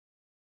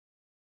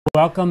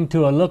Welcome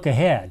to A Look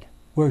Ahead.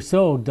 We're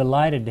so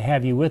delighted to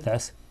have you with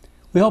us.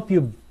 We hope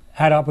you've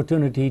had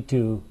opportunity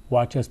to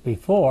watch us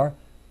before.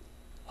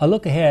 A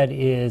Look Ahead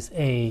is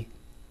a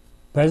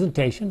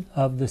presentation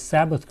of the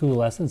Sabbath school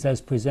lessons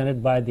as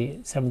presented by the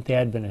Seventh-day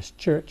Adventist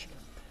Church.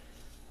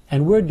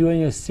 And we're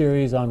doing a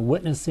series on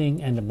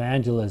witnessing and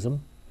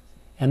evangelism.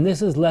 And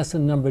this is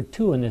lesson number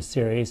 2 in this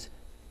series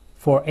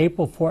for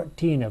April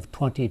 14 of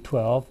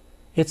 2012.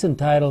 It's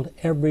entitled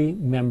Every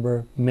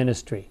Member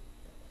Ministry.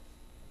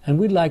 And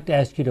we'd like to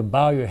ask you to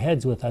bow your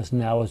heads with us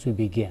now as we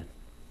begin.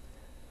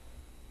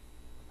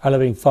 Our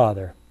loving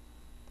Father,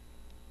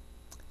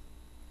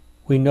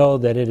 we know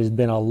that it has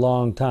been a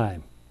long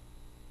time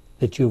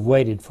that you've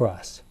waited for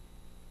us.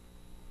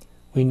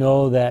 We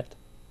know that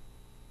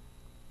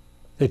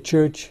the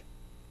church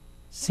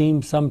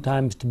seems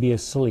sometimes to be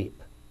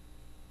asleep.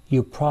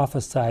 You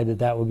prophesied that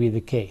that would be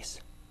the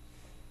case.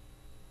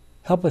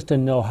 Help us to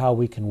know how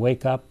we can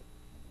wake up,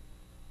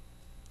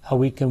 how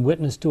we can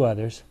witness to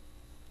others,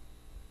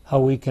 how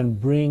we can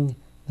bring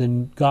the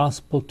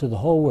gospel to the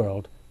whole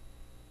world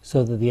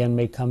so that the end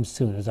may come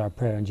soon, is our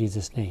prayer in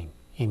Jesus' name.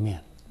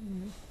 Amen.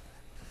 Mm-hmm.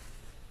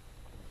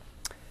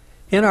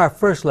 In our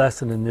first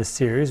lesson in this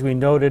series, we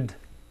noted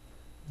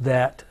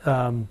that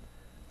the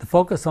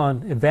focus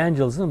on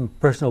evangelism,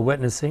 personal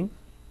witnessing,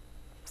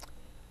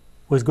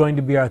 was going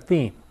to be our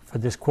theme for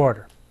this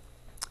quarter.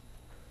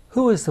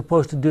 Who is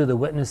supposed to do the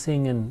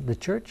witnessing in the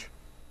church?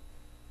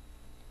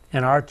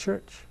 In our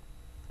church?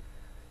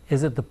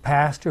 Is it the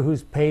pastor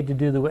who's paid to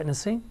do the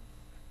witnessing?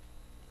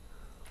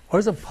 Or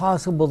is it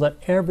possible that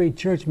every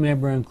church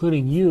member,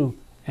 including you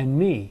and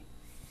me,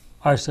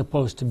 are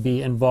supposed to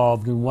be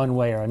involved in one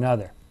way or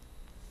another?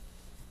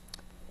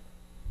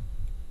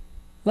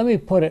 Let me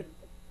put it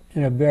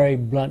in a very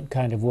blunt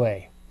kind of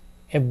way.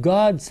 If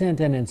God sent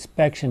an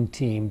inspection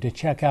team to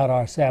check out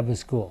our Sabbath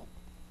school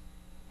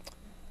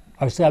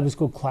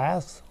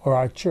class, or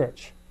our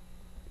church,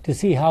 to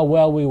see how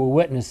well we were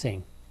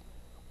witnessing,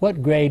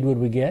 what grade would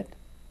we get?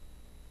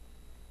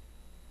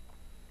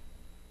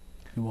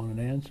 You want an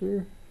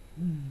answer?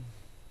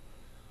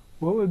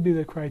 What would be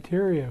the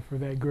criteria for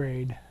that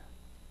grade?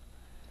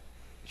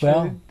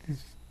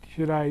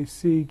 Should I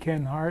see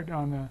Ken Hart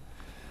on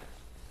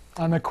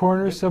the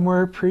corner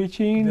somewhere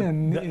preaching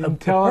and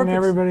telling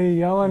everybody,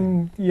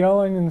 yelling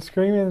and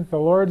screaming that the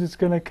Lord is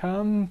going to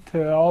come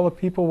to all the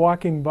people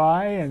walking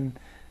by? And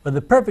well,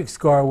 the perfect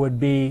score would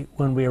be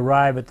when we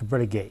arrive at the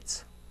pretty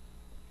gates.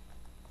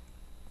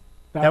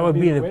 That would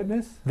be the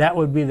witness? That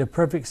would be the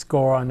perfect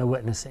score on the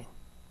witnessing.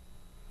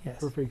 Yes.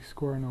 Perfect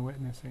score on the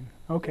witnessing.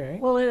 Okay.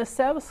 Well, in a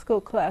Sabbath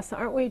school class,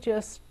 aren't we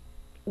just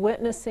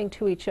witnessing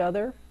to each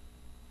other?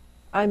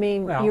 I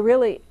mean,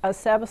 a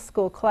Sabbath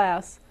school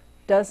class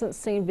doesn't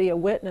seem to be a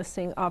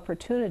witnessing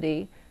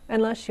opportunity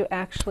unless you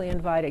actually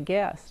invite a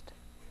guest.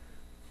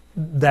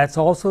 That's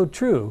also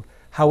true.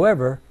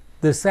 However,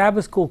 the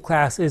Sabbath school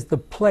class is the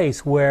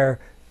place where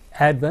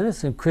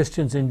Adventists and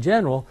Christians in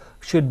general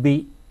should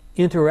be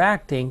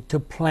interacting to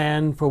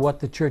plan for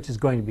what the church is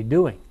going to be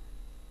doing.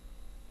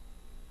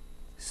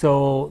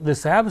 So the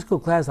Sabbath school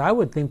class, I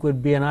would think,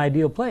 would be an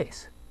ideal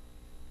place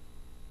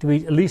to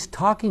be at least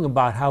talking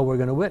about how we're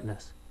going to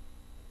witness.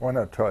 Why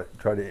not try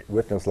to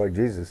witness like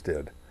Jesus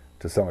did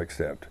to some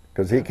extent?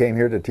 Because he came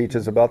here to teach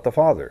us about the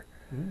Father.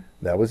 Mm-hmm.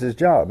 That was his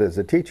job as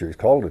a teacher. He's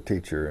called a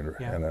teacher and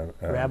a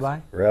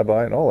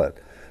rabbi and all that.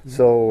 Mm-hmm.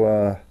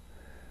 So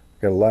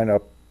got to line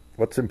up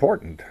what's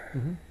important.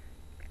 Mm-hmm.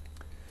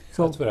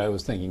 So that's what I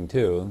was thinking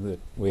too, that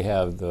we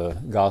have the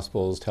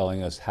Gospels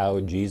telling us how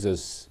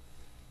Jesus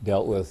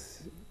dealt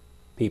with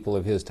people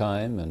of his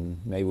time, and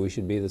maybe we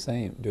should be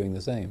doing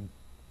the same.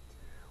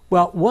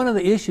 Well, one of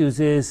the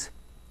issues is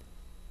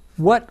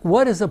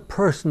what is a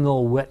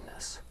personal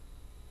witness?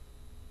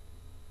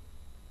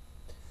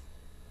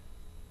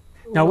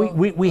 Now,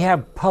 we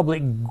have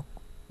public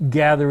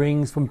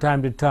gatherings from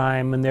time to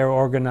time, and they're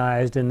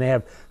organized, and they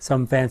have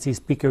some fancy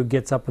speaker who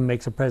gets up and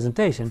makes a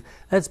presentation.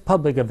 That's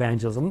public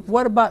evangelism.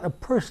 What about a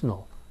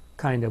personal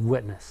kind of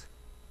witness?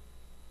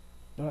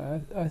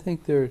 I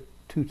think there are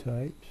two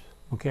types.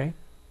 Okay.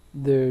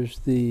 There's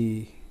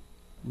the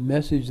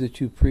message that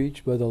you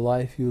preach by the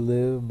life you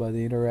live, by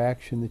the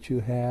interaction that you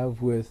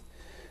have with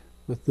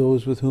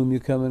those with whom you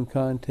come in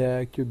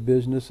contact, your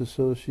business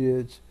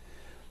associates.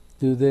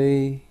 Do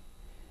they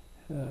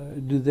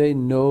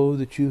know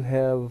that you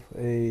have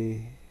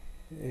a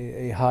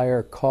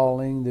higher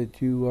calling, that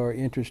you are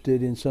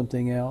interested in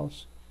something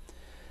else?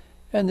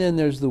 And then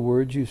there's the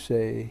words you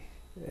say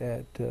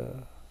at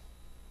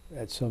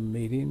some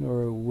meeting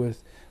or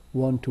with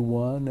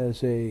one-to-one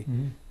as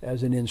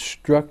an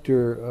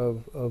instructor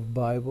of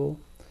Bible.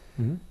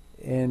 Mm-hmm.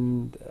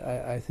 And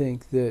I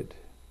think that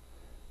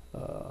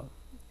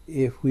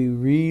if we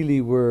really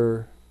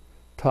were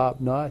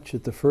top-notch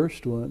at the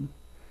first one,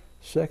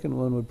 second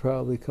one would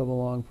probably come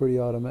along pretty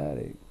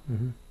automatic.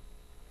 Mm-hmm.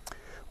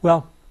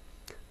 Well,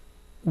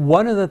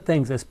 one of the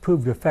things that's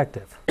proved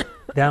effective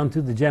down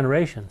through the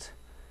generations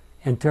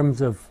in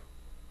terms of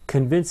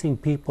convincing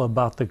people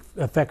about the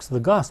effects of the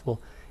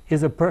gospel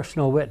is a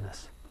personal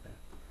witness.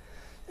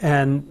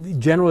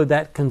 And generally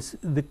that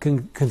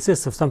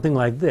consists of something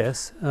like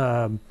this.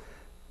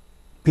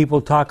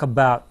 People talk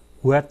about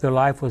what their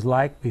life was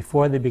like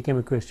before they became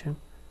a Christian.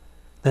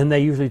 Then they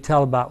usually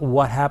tell about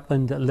what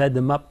happened that led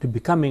them up to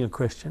becoming a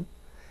Christian.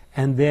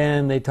 And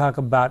then they talk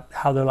about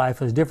how their life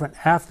was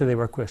different after they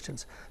were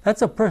Christians.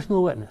 That's a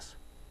personal witness.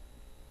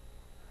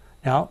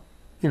 Now,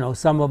 you know,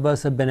 some of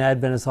us have been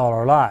Adventists all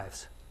our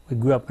lives. We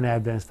grew up in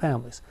Adventist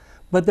families.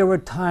 But there were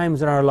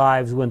times in our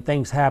lives when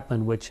things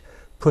happened which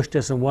pushed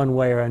us in one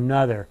way or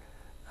another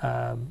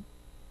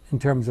in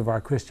terms of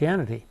our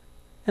Christianity.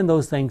 And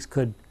those things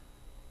could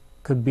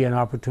be an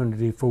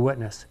opportunity for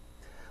witness.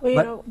 Well,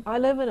 you know, I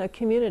live in a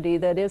community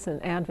that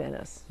isn't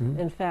Adventist.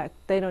 In fact,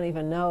 they don't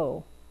even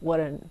know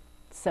what a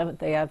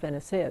Seventh-day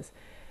Adventist is.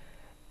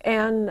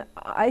 And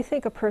I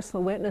think a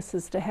personal witness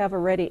is to have a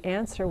ready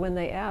answer when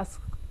they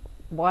ask,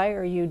 why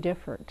are you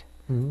different?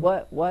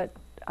 They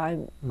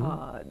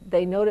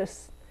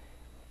notice,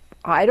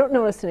 I don't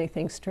notice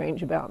anything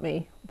strange about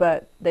me,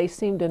 but they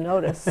seem to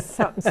notice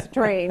something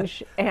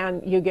strange,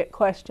 and you get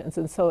questions,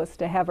 and so it's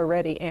to have a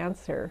ready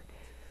answer,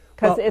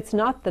 because it's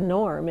not the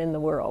norm in the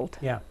world.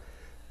 Yeah.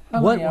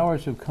 How many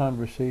hours of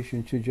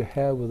conversation should you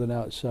have with an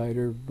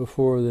outsider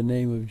before the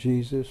name of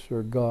Jesus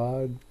or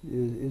God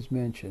is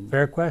mentioned?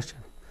 Fair question.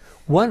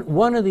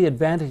 One of the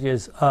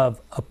advantages of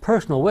a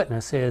personal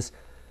witness is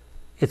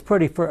it's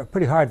pretty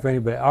hard for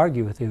anybody to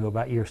argue with you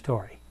about your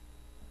story.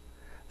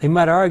 They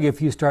might argue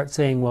if you start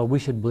saying, well, we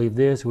should believe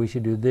this, or we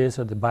should do this,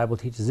 or the Bible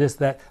teaches this,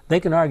 that.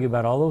 They can argue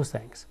about all those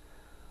things.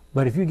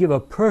 But if you give a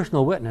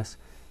personal witness,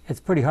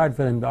 it's pretty hard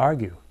for them to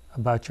argue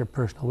about your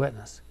personal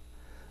witness.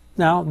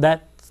 Now,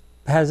 that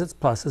has its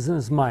pluses and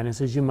its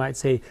minuses. You might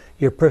say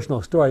your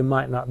personal story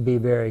might not be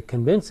very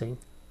convincing.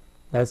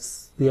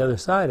 That's the other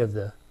side of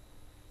the...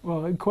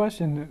 Well, a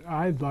question that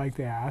I'd like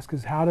to ask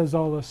is, how does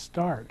all this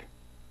start?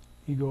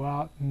 You go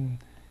out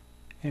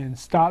and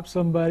stop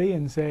somebody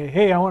and say,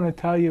 hey, I want to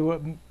tell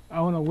you I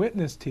want to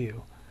witness to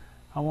you.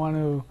 I want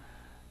to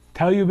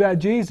tell you about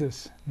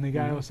Jesus. And the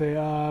guy will say,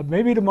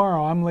 maybe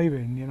tomorrow, I'm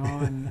leaving, you know,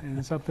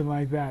 and something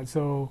like that.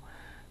 So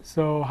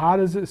how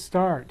does it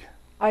start?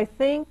 I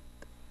think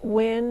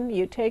when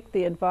you take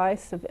the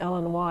advice of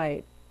Ellen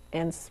White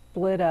and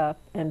split up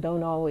and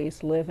don't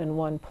always live in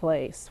one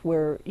place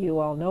where you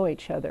all know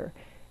each other,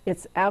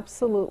 it's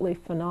absolutely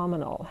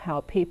phenomenal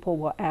how people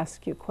will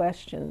ask you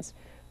questions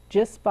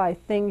just by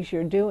things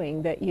you're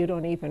doing that you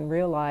don't even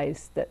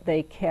realize that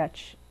they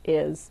catch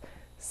is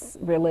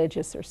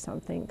religious or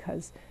something,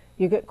 because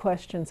you get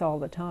questions all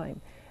the time.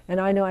 And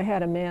I know I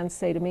had a man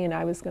say to me, and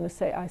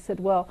I said,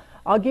 well,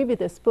 I'll give you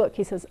this book.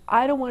 He says,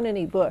 I don't want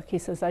any book. He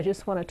says, I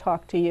just want to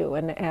talk to you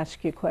and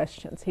ask you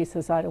questions. He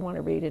says, I don't want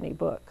to read any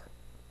book.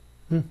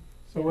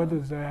 So what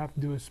does that have to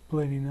do with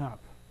splitting up?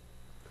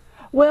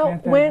 Well,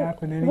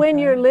 when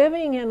you're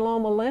living in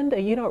Loma Linda,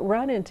 you don't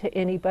run into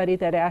anybody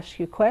that asks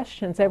you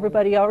questions.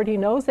 Everybody already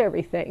knows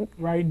everything.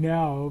 Right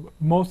now,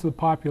 most of the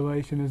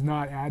population is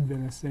not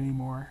Adventist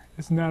anymore.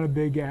 It's not a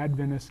big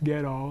Adventist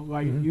ghetto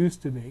like it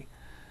used to be.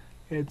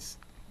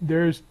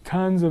 There's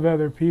tons of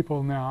other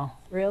people now.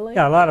 Really?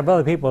 Yeah, a lot of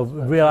other people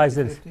realize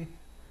that it's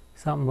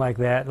something like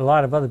that. A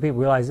lot of other people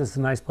realize this is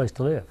a nice place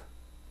to live.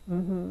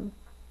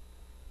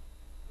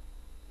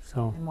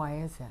 So. And why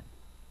is that?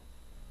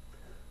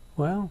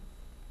 Well,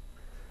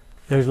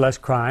 there's less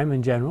crime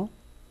in general.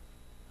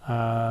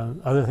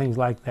 Other things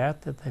like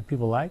that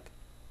people like.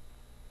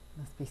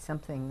 Must be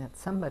something that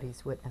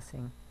somebody's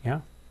witnessing. Yeah.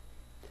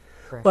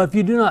 Correct. Well, if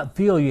you do not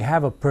feel you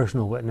have a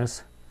personal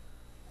witness,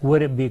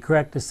 would it be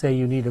correct to say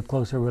you need a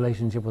closer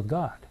relationship with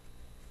God?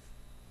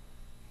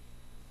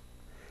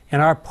 In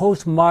our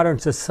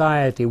postmodern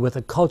society, with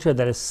a culture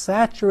that is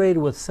saturated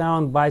with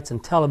sound bites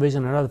and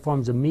television and other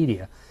forms of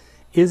media,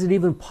 is it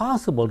even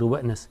possible to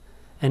witness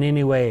in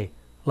any way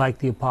like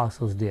the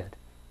apostles did?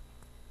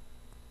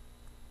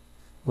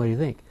 What do you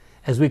think?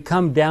 As we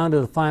come down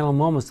to the final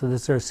moments of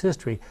this earth's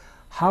history,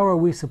 how are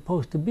we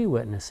supposed to be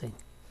witnessing?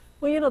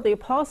 Well, you know, the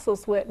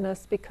apostles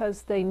witnessed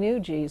because they knew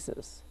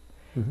Jesus.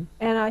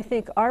 And I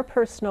think our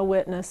personal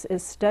witness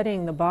is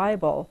studying the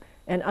Bible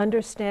and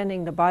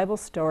understanding the Bible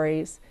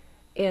stories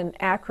in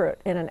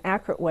an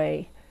accurate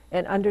way,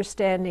 and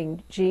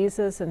understanding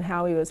Jesus and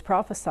how he was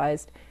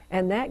prophesied,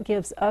 and that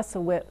gives us a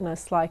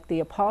witness like the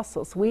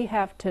apostles. We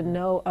have to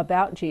know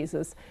about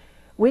Jesus.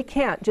 We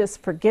can't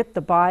just forget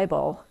the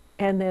Bible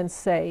and then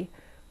say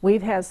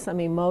we've had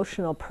some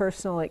emotional,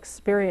 personal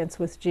experience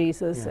with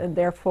Jesus, and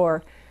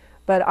therefore,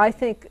 but I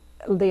think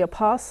the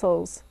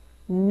apostles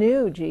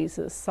knew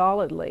Jesus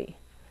solidly,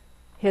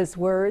 his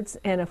words,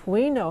 and if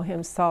we know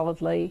him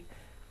solidly,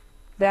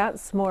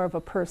 that's more of a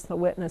personal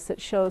witness.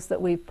 It shows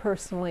that we've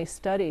personally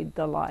studied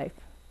the life.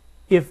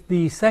 If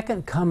the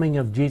second coming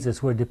of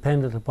Jesus were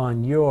dependent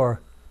upon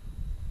your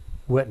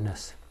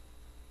witness,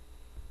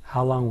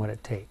 how long would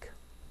it take?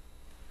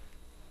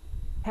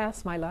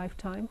 Past my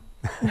lifetime.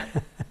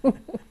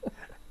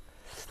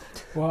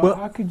 Well,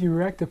 how could you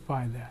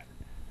rectify that?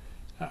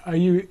 Are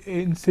you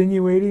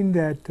insinuating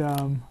that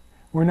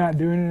we're not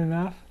doing it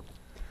enough?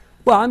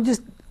 Well,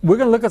 we're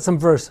going to look at some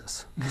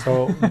verses.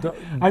 So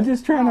I'm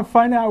just trying to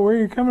find out where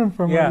you're coming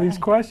from with these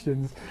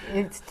questions.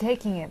 It's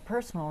taking it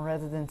personal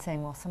rather than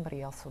saying, well,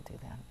 somebody else will do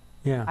that.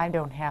 Yeah. I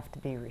don't have to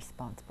be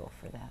responsible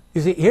for that.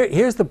 You see,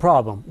 here's the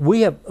problem.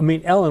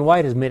 Ellen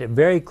White has made it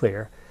very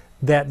clear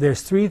that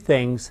there's three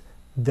things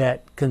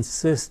that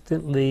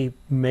consistently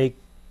make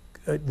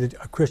a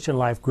Christian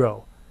life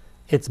grow.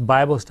 It's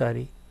Bible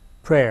study,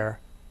 prayer,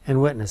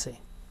 and witnessing.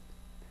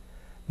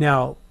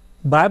 Now,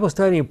 Bible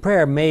study and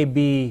prayer may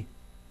be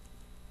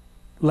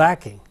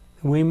lacking.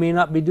 We may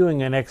not be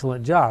doing an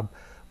excellent job,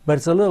 but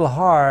it's a little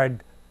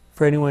hard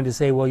for anyone to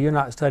say, well, you're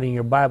not studying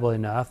your Bible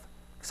enough.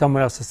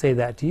 Someone else to say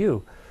that to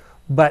you.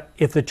 But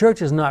if the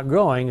church is not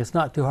growing, it's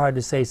not too hard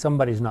to say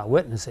somebody's not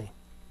witnessing.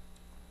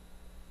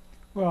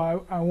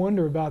 Well, I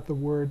wonder about the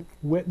word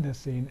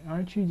witnessing.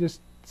 Aren't you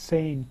just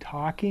saying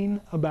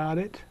talking about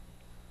it?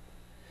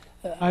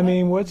 I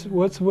mean, what's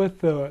with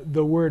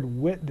the word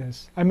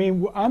witness? I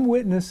mean, I'm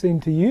witnessing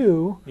to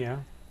you. Yeah.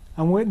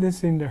 I'm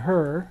witnessing to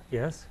her.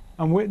 Yes.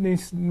 I'm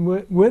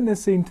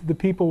witnessing to the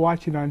people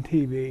watching on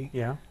TV.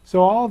 Yeah.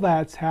 So all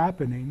that's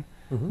happening.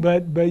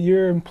 Mm-hmm. But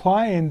you're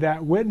implying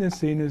that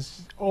witnessing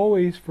is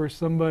always for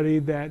somebody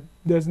that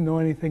doesn't know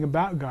anything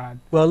about God.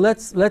 Well,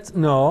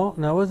 no,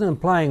 I wasn't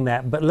implying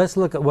that, but let's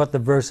look at what the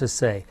verses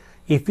say.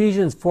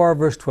 Ephesians 4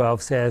 verse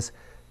 12 says,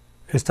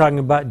 it's talking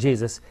about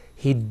Jesus,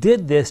 He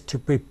did this to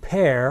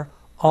prepare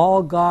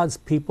all God's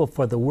people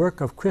for the work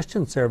of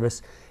Christian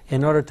service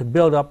in order to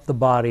build up the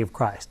body of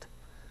Christ.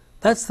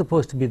 That's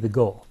supposed to be the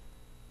goal.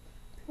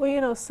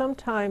 Well,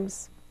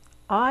 sometimes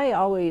I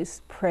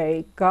always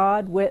pray,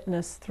 God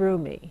witness through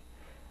me,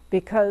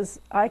 because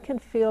I can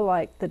feel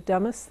like the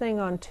dumbest thing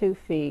on 2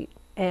 feet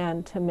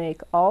and to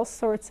make all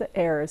sorts of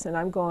errors. And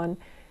I'm going,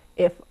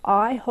 if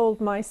I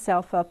hold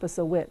myself up as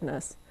a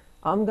witness,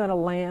 I'm going to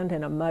land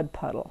in a mud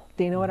puddle.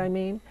 Do you know what I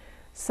mean?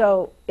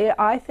 So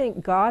I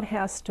think God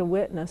has to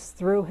witness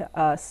through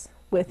us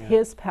with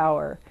His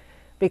power,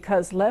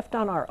 because left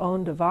on our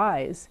own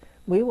devise,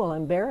 we will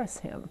embarrass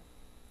Him.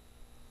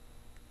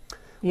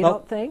 You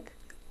don't think?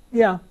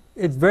 Yeah.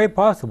 It's very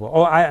possible.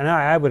 Oh,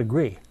 I would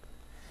agree.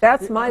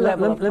 That's my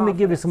level of confidence. Let me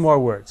give you some more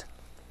words.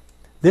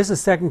 This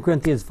is 2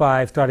 Corinthians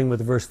 5, starting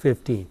with verse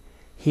 15.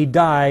 He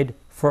died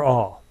for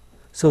all,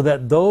 so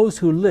that those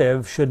who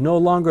live should no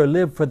longer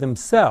live for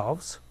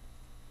themselves.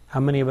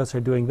 How many of us are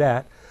doing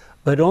that?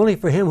 But only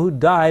for Him who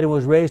died and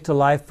was raised to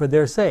life for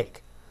their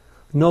sake.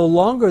 No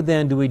longer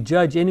then do we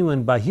judge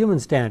anyone by human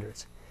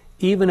standards,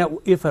 even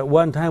if at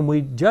one time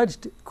we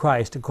judged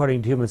Christ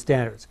according to human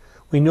standards.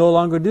 We no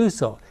longer do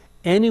so.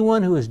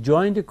 Anyone who is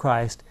joined to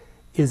Christ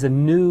is a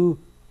new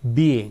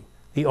being.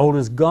 The old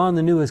is gone,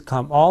 the new has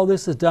come. All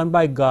this is done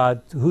by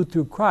God, who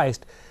through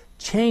Christ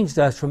changed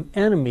us from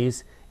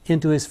enemies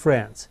into His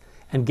friends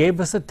and gave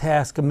us a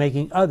task of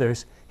making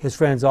others His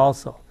friends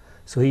also.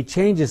 So He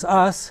changes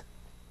us,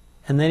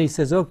 and then He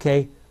says,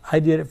 okay, I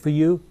did it for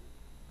you.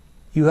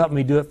 You help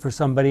me do it for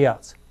somebody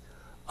else.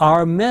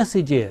 Our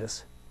message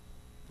is,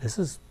 this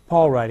is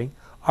Paul writing,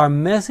 our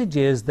message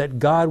is that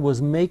God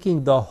was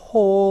making the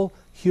whole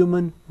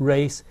human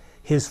race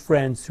His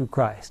friends through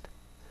Christ.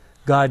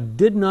 God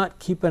did not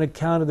keep an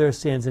account of their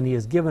sins, and He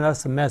has given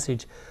us a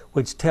message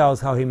which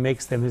tells how He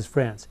makes them His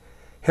friends.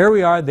 Here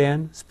we are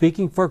then,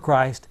 speaking for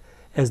Christ,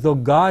 as though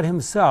God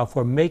Himself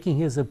were making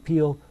His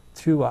appeal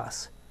through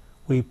us.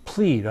 We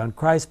plead on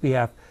Christ's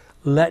behalf,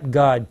 let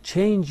God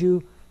change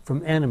you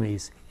from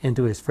enemies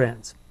into His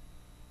friends.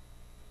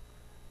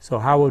 So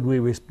how would we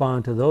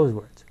respond to those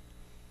words?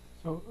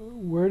 So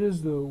where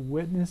does the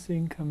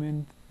witnessing come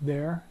in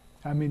there?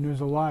 I mean,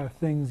 there's a lot of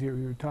things that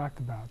you talked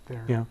about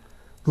there. Yeah.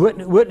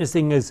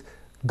 Witnessing is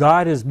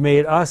God has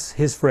made us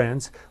His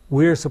friends.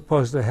 We're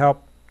supposed to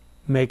help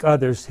make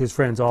others His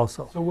friends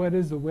also. So what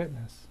is the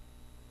witness?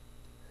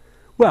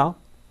 Well,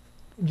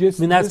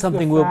 that's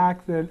something the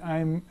fact that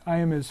I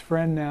am His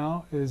friend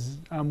now, is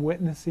I'm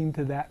witnessing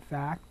to that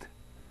fact?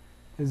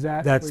 Is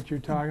that what you're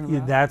talking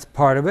about? That's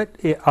part of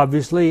it.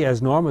 Obviously,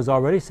 as Norm has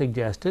already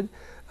suggested,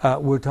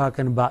 we're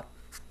talking about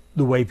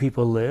the way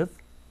people live.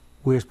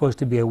 We're supposed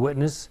to be a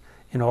witness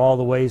in all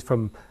the ways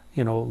from,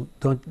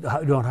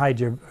 don't hide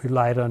your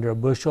light under a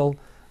bushel.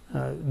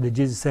 That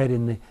Jesus said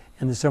in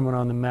the Sermon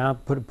on the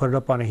Mount, put it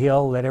up on a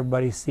hill, let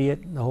everybody see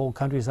it, the whole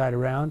countryside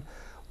around.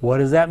 What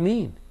does that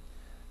mean?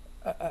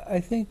 I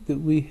think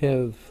that we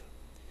have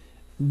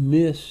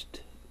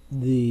missed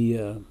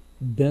the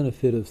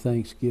benefit of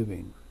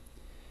Thanksgiving.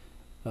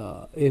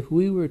 If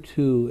we were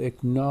to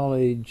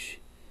acknowledge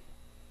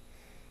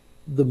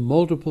the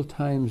multiple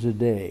times a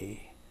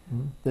day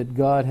that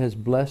God has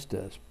blessed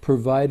us,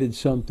 provided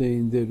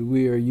something that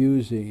we are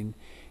using,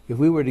 if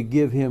we were to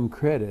give Him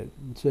credit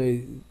and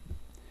say,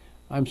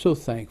 I'm so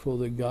thankful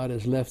that God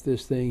has left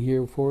this thing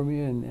here for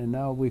me, and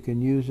now we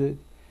can use it.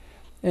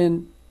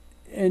 And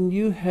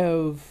you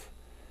have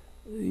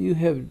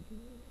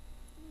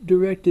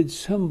directed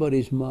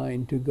somebody's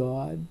mind to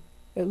God,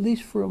 at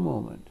least for a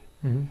moment.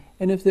 Mm-hmm.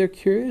 And if they're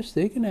curious,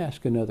 they can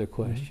ask another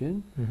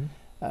question. Mm-hmm.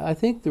 I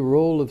think the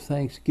role of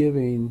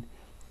Thanksgiving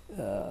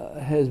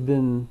hasn't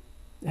been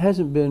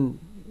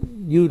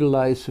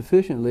utilized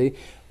sufficiently,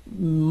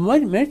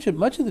 much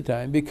of the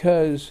time,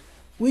 because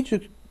we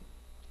just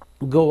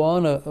go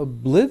on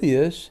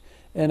oblivious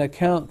and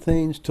account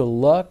things to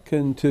luck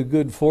and to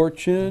good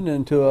fortune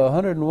and to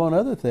 101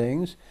 other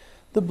things,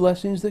 the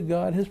blessings that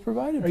God has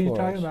provided for us. Are you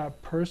talking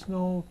about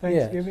personal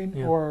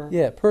Thanksgiving or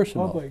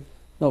personal? Public?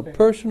 No, Okay.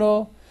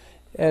 Personal.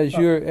 As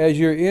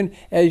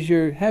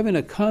you're having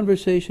a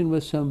conversation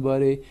with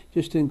somebody,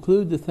 just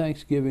include the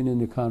Thanksgiving in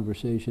the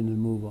conversation and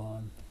move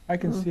on. I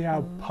can see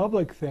how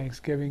public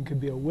Thanksgiving could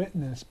be a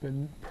witness, but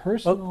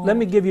personal. Well, let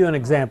me give you an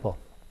example.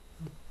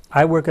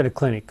 I work at a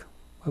clinic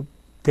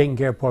taking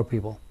care of poor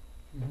people,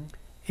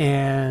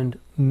 and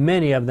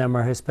many of them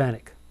are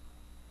Hispanic.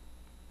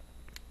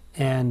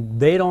 And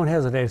they don't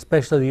hesitate,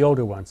 especially the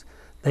older ones.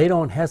 They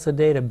don't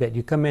hesitate a bit.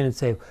 You come in and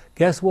say,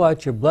 guess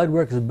what? Your blood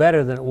work is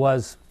better than it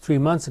was 3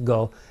 months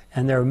ago.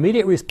 And their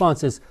immediate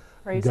response is,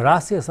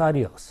 gracias a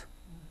Dios.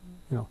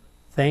 You know,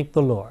 thank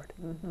the Lord.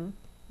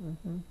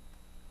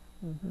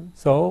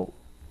 So.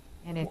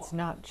 And it's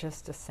not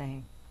just a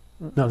saying.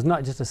 No, it's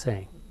not just a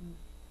saying.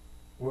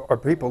 Are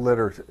people that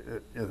are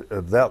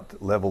at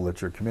that level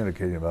that you're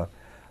communicating about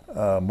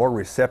more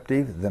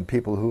receptive than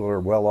people who are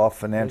well off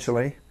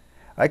financially?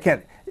 I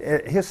can't.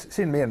 It seems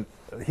to me in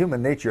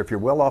human nature, if you're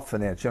well off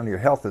financially and your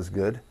health is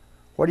good,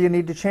 what do you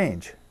need to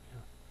change?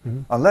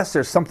 Unless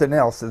there's something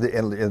else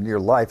in your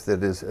life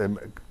that is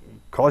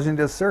causing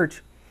this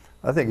search,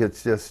 I think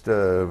it's just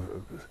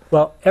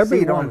well,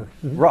 seed on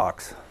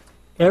rocks.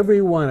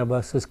 Every one of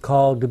us is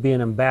called to be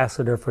an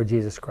ambassador for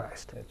Jesus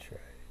Christ. That's right.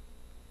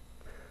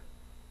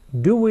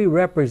 Do we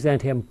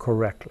represent Him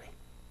correctly?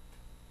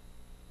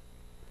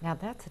 Now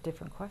that's a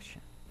different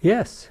question.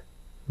 Yes.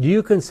 Do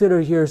you consider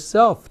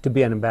yourself to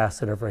be an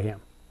ambassador for Him?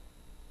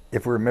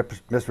 If we're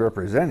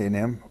misrepresenting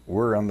Him,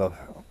 we're in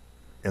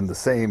the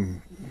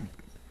same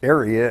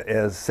area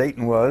as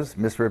Satan was,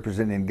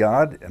 misrepresenting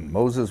God, and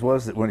Moses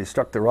was when he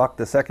struck the rock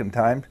the second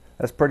time.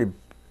 That's pretty.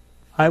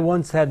 I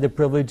once had the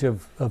privilege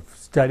of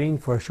studying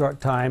for a short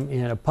time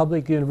in a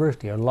public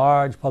university, a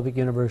large public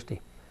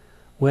university.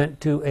 Went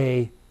to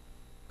a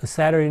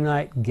Saturday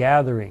night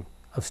gathering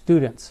of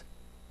students,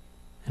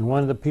 and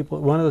one of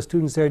the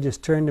students there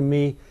just turned to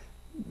me,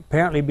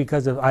 apparently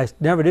because of, I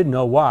never did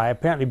know why,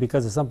 apparently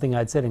because of something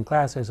I'd said in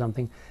class or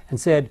something, and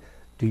said,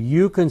 do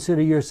you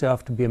consider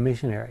yourself to be a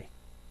missionary?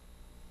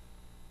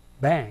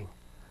 Bang.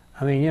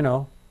 I mean, you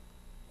know,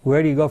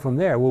 where do you go from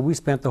there? Well, we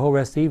spent the whole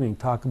rest of the evening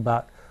talking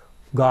about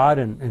God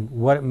and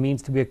what it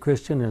means to be a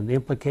Christian and the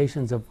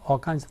implications of all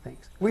kinds of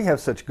things. We have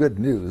such good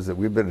news that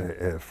we've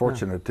been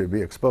fortunate to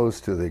be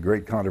exposed to the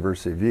great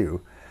controversy view,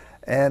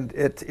 and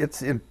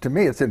to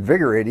me it's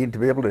invigorating to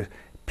be able to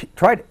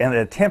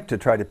attempt to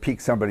try to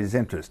pique somebody's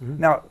interest.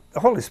 Now,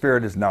 the Holy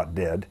Spirit is not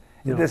dead.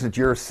 It isn't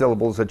your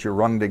syllables that you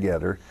rung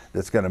together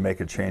that's going to make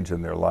a change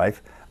in their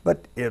life.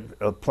 But it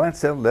plants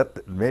them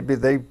that maybe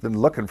they've been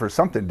looking for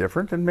something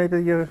different, and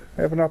maybe you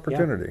have an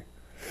opportunity.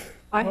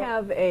 I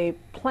have a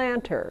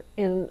planter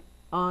in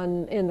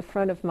the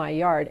front of my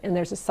yard, and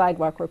there's a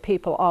sidewalk where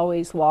people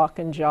always walk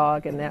and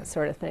jog and that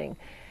sort of thing.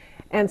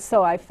 And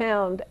so I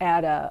found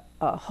at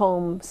a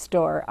home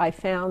store, I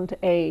found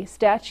a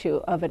statue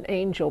of an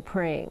angel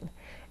praying,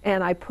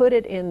 and I put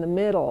it in the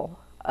middle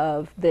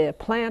of the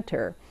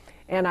planter.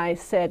 And I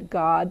said,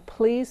 God,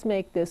 please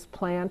make this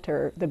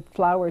planter, the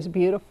flowers,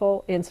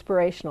 beautiful,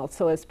 inspirational,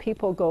 so as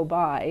people go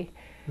by,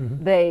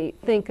 they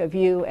think of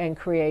you and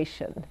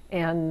creation.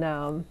 And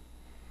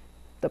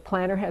the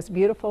planter has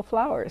beautiful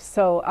flowers.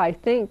 So I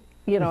think,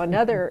 you know,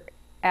 another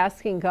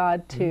asking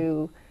God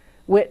to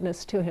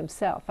witness to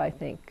Himself, I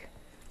think.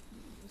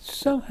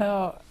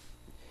 Somehow,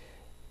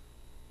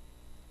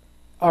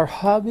 our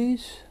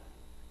hobbies,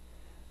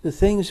 the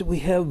things that we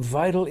have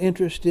vital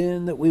interest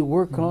in, that we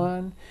work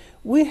on,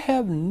 we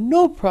have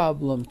no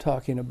problem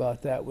talking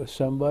about that with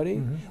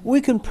somebody.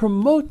 We can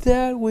promote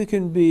that. We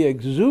can be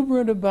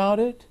exuberant about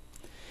it.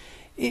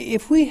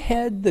 If we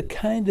had the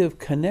kind of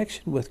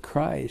connection with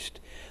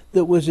Christ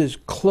that was as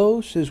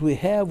close as we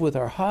have with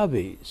our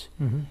hobbies,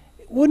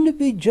 wouldn't it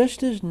be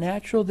just as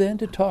natural then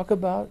to talk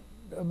about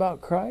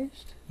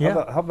Christ?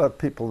 Yeah. How about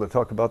people that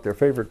talk about their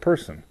favorite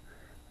person,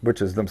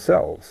 which is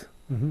themselves?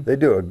 They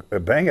do a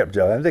bang-up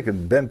job, and they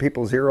can bend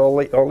people's ear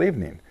all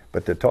evening.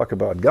 But to talk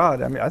about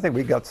God, I mean, I think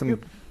we got some.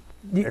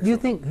 Do you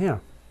think? Yeah.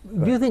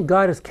 Do you think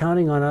God is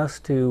counting on us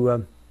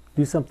to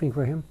do something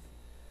for Him?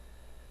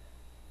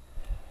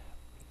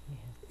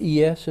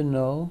 Yes and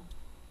no.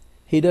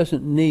 He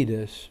doesn't need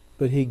us,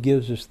 but He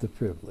gives us the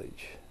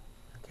privilege.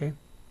 Okay.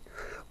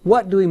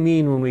 What do we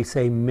mean when we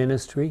say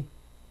ministry?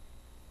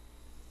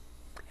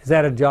 Is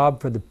that a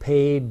job for the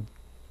paid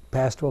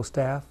pastoral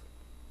staff?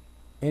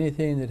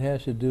 Anything that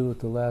has to do with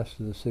the last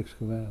of the 6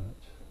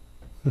 commandments.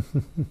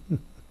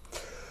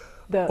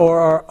 Or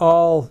are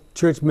all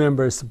church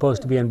members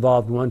supposed to be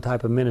involved in one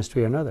type of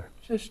ministry or another?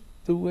 Just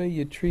the way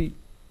you treat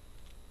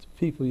the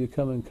people you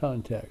come in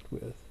contact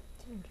with.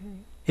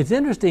 It's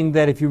interesting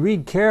that if you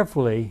read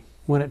carefully,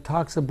 when it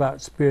talks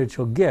about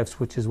spiritual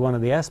gifts, which is one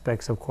of the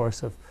aspects, of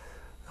course, of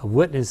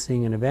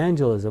witnessing and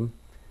evangelism,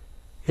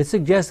 it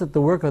suggests that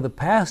the work of the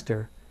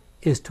pastor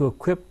is to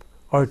equip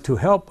or to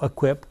help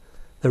equip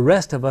the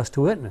rest of us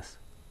to witness.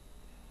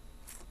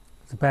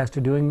 Is the pastor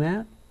doing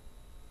that?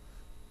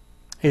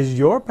 Is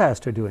your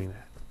pastor doing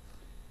that?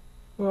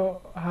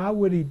 Well, how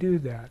would he do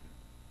that?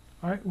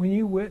 When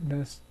you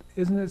witness,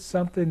 isn't it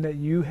something that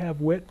you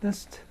have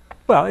witnessed?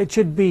 Well, it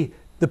should be,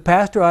 the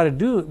pastor ought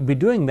to be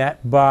doing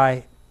that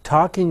by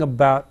talking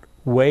about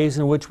ways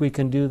in which we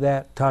can do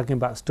that, talking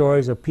about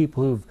stories of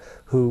people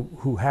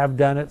who have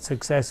done it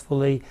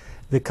successfully,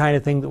 the kind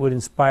of thing that would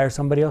inspire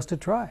somebody else to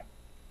try.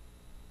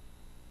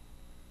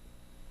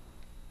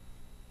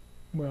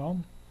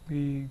 Well,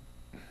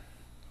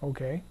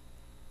 okay,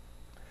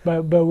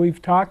 but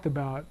we've talked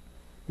about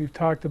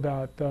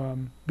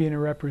being a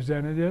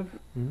representative.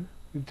 Mm-hmm.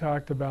 We've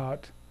talked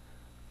about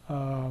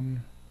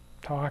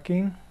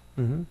talking.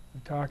 Mm-hmm.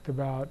 We've talked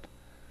about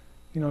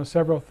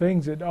several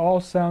things. It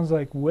all sounds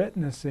like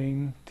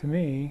witnessing to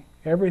me.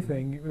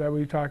 Everything that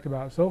we've talked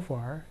about so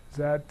far, is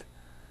that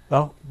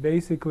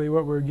basically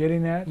what we're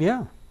getting at?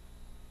 Yeah.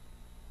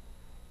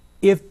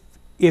 If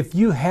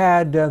you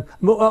had,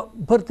 well,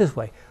 put it this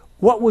way,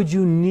 what would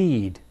you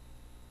need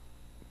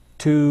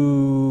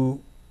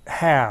to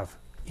have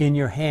in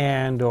your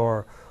hand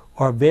or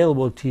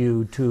available to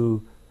you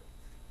to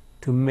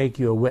make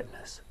you a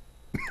witness,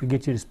 to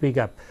get you to speak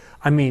up?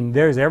 I mean,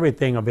 there's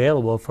everything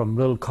available, from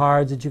little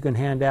cards that you can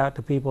hand out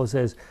to people. It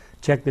says,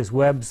 check this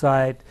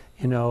website,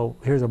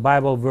 here's a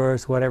Bible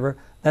verse, whatever.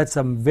 That's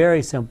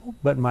very simple,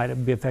 but might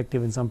be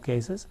effective in some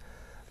cases.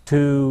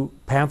 To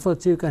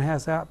pamphlets you can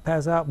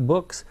pass out,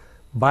 books,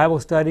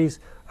 Bible studies,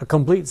 a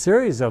complete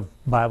series of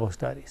Bible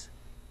studies.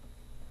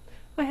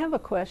 I have a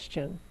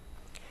question.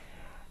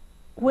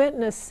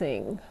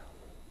 Witnessing,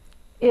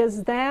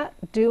 is that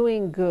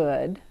doing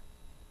good,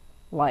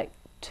 like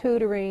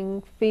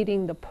tutoring,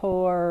 feeding the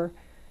poor,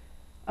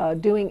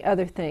 doing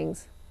other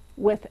things,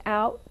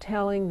 without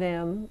telling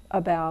them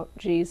about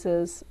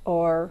Jesus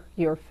or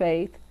your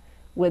faith?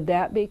 Would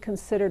that be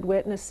considered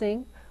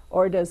witnessing?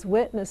 Or does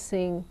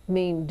witnessing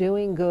mean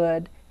doing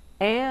good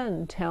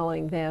and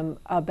telling them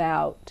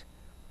about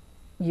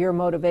your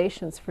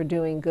motivations for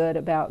doing good,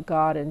 about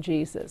God and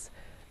Jesus?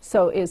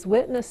 So is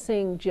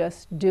witnessing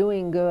just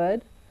doing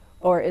good,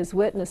 or is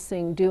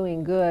witnessing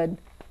doing good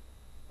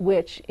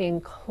which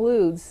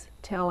includes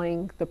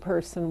telling the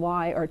person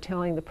why, or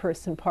telling the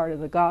person part of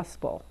the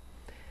gospel?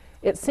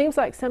 It seems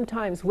like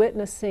sometimes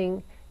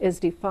witnessing is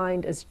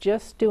defined as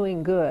just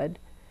doing good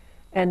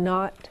and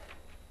not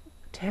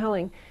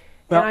telling.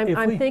 Well, and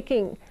I'm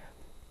thinking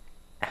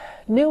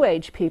New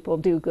Age people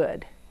do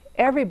good.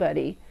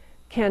 Everybody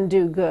can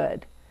do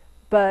good.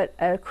 But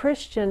a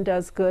Christian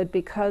does good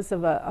because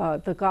of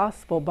the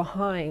gospel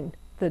behind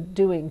the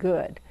doing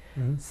good.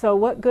 Mm-hmm. So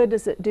what good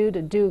does it do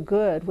to do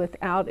good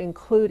without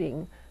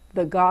including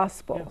the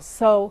gospel? Yeah.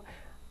 So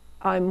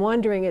I'm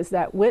wondering, is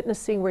that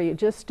witnessing where you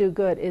just do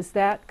good, is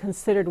that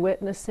considered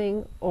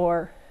witnessing,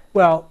 or?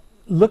 Well,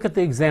 look at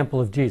the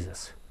example of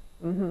Jesus.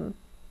 Mm-hmm.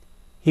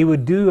 He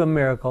would do a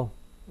miracle,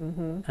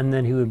 mm-hmm. and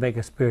then he would make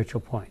a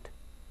spiritual point.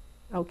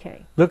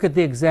 Okay. Look at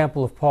the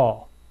example of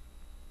Paul.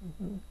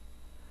 Mm-hmm.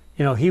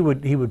 He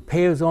would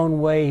pay his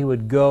own way. He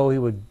would go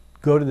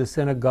to the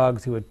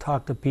synagogues. He would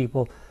talk to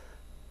people,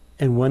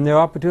 and when their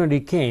opportunity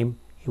came,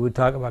 he would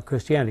talk about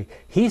Christianity.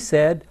 He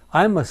said,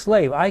 "I'm a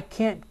slave. I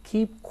can't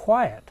keep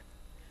quiet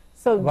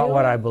about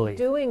what I believe."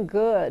 Doing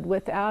good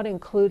without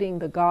including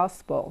the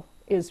gospel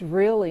is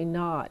really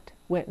not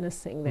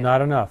witnessing them.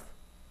 Not enough.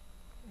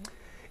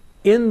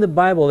 In the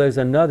Bible, there's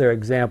another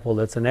example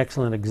that's an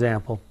excellent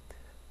example.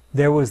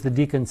 There was the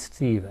deacon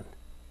Stephen,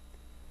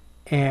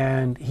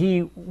 and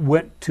he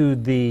went to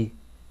the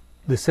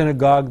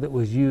synagogue that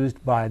was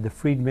used by the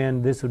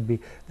freedmen. This would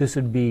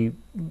be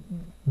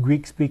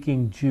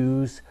Greek-speaking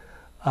Jews,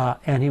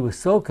 and he was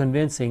so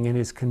convincing in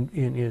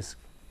his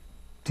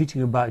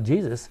teaching about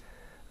Jesus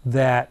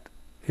that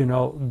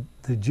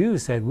the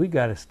Jews said, "We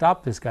got to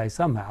stop this guy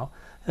somehow."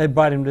 They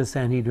brought him to the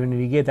Sanhedrin,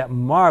 and he gave that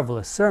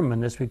marvelous sermon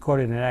that's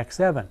recorded in Acts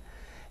 7.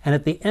 And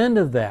at the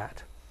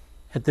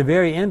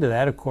very end of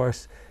that, of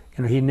course,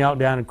 he knelt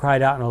down and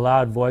cried out in a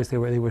loud voice. They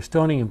were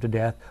stoning him to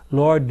death.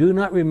 "Lord, do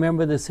not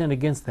remember the sin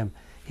against them."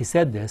 He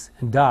said this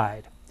and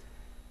died.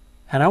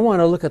 And I want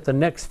to look at the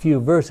next few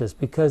verses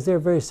because they're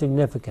very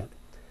significant.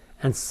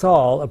 "And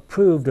Saul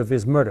approved of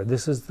his murder."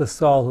 This is the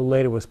Saul who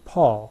later was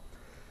Paul.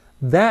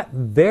 "That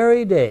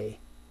very day,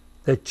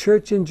 the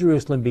church in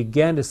Jerusalem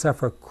began to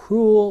suffer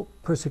cruel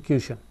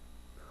persecution.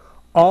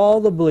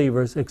 All the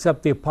believers,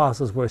 except the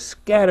apostles, were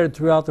scattered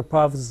throughout the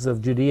provinces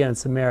of Judea and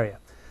Samaria.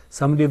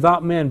 Some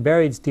devout men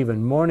buried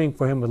Stephen, mourning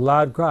for him with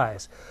loud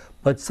cries.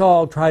 But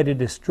Saul tried to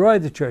destroy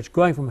the church.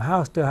 Going from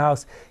house to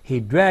house, he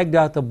dragged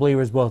out the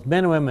believers, both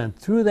men and women, and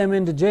threw them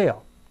into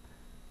jail."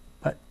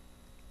 But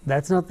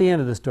that's not the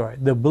end of the story.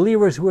 The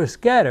believers who were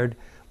scattered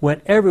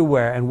went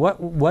everywhere. And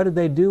what did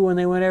they do when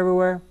they went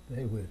everywhere?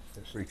 They went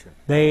Preaching.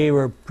 They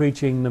were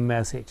preaching the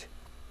message.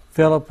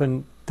 Philip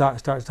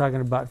starts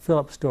talking about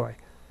Philip's story.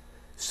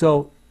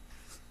 So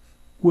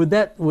would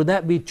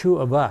that be true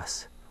of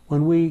us?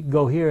 When we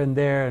go here and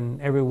there and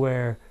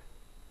everywhere,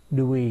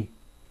 do we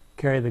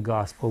carry the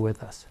gospel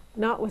with us?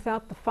 Not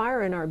without the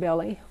fire in our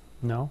belly.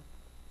 No.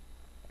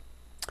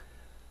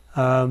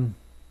 Do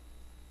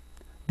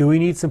we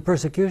need some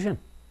persecution?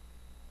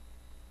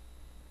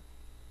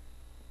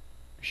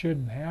 We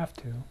shouldn't have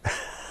to.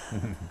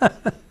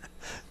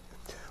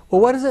 Well,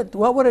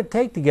 what would it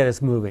take to get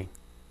us moving?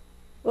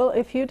 Well,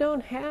 if you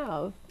don't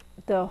have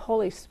the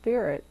Holy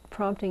Spirit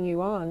prompting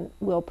you on,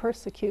 will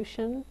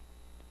persecution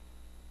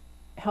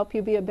help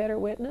you be a better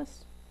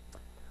witness?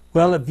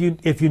 Well, if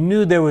you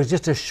knew there was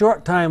just a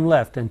short time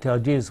left until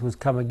Jesus was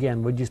come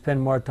again, would you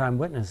spend more time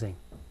witnessing?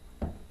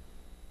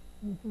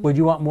 Mm-hmm. Would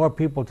you want more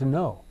people to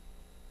know?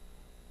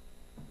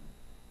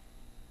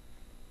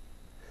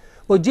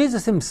 Well,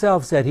 Jesus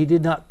himself said he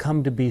did not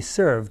come to be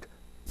served,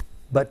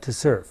 but to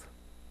serve.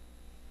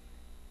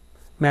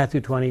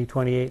 Matthew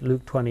 20:28,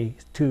 Luke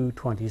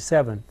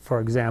 22:27, for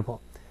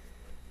example.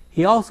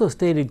 He also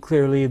stated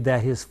clearly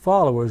that his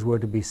followers were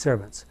to be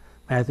servants.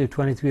 Matthew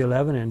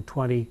 23:11 and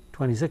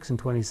 20:26 and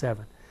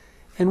 27.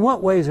 In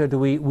what ways are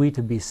we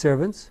to be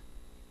servants?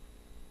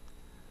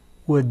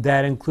 Would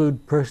that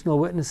include personal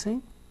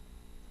witnessing?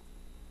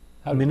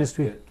 How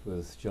Ministry? does it fit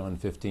with John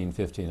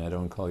 15:15? I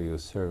don't call you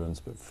servants,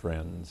 but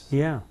friends.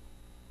 Yeah.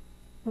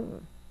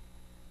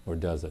 Or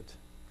does it?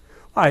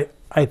 I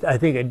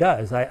think it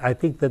does. I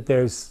think that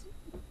there's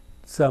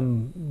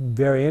some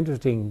very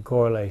interesting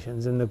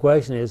correlations, and the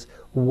question is,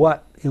 in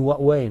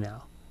what way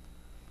now?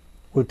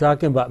 We're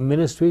talking about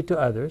ministry to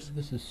others.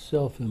 This is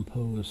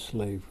self-imposed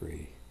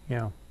slavery.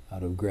 Yeah.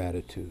 Out of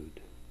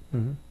gratitude.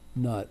 Mm-hmm.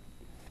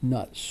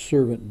 Not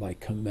servant by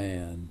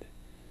command,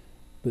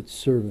 but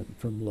servant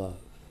from love.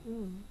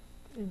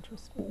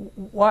 Interesting.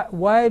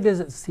 Why does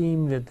it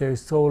seem that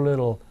there's so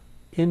little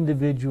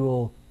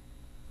individual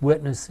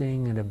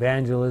witnessing and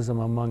evangelism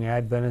among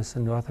Adventists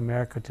in North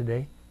America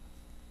today?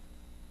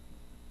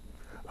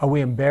 Are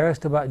we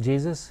embarrassed about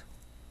Jesus?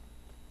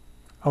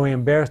 Are we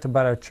embarrassed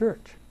about our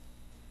church?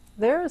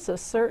 There is a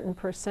certain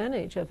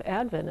percentage of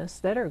Adventists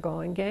that are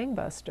going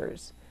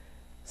gangbusters.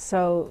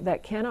 So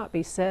that cannot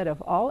be said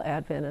of all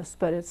Adventists,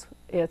 but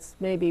it's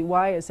maybe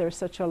why is there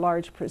such a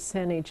large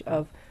percentage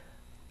of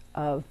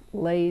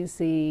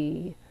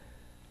lazy,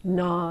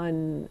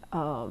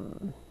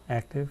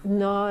 active,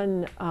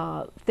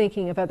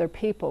 thinking of other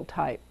people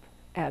type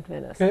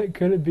Adventists.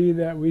 Could it be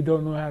that we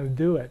don't know how to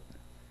do it?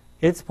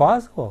 It's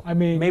possible. I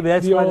mean, maybe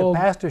that's why the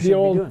pastor should be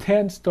doing it. The old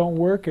tents don't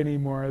work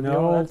anymore.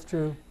 No, that's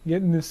true.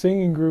 Getting the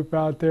singing group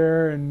out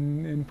there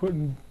and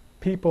putting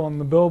people on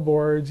the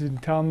billboards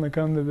and telling them to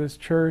come to this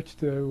church,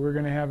 we're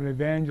going to have an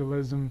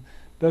evangelism,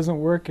 doesn't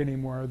work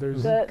anymore.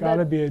 There's got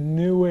to be a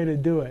new way to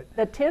do it.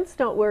 The tents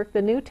don't work.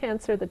 The new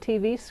tents are the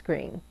TV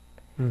screen.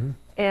 Mm-hmm.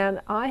 And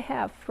I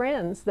have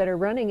friends that are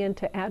running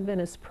into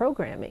Adventist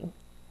programming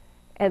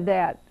and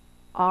that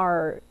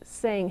are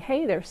saying,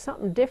 hey, there's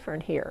something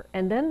different here.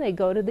 And then they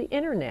go to the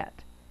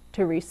internet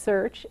to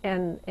research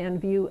and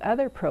view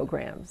other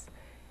programs.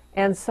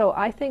 And so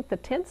I think the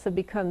tents have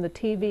become the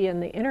TV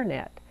and the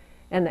internet.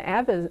 And the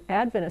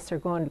Adventists are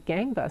going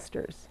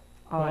gangbusters.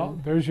 Well,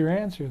 there's your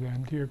answer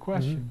then to your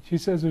question. Mm-hmm. She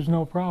says there's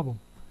no problem.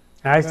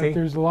 I see.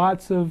 There's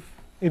lots of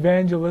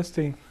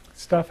evangelistic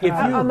stuff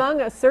happening. Among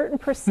a certain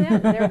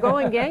percent, they're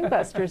going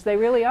gangbusters. They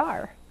really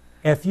are.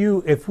 If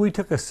we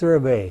took a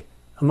survey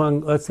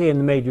among, let's say, in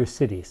the major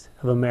cities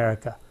of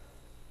America,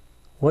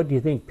 what do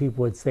you think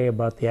people would say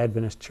about the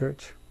Adventist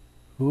church?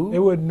 They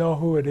wouldn't know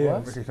who it is.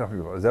 What are you talking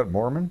about? Is that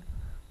Mormon?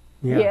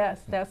 Yeah.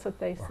 Yes, that's what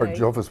they say. Or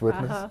Jehovah's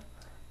Witness? Uh-huh.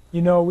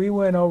 You know, we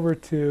went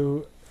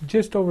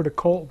just over to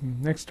Colton,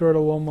 next door to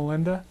Loma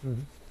Linda,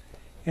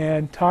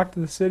 and talked to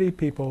the city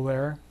people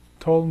there,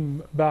 told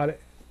them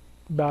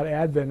about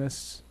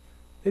Adventists.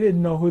 They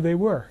didn't know who they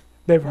were.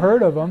 They've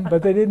heard of them,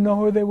 but they didn't know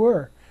who they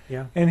were.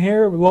 Yeah. And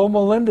here,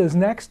 Loma Linda is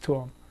next to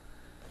them.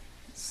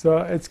 So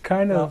it's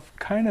kind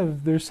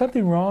of, there's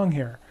something wrong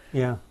here.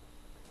 Yeah.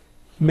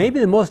 Maybe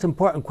the most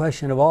important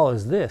question of all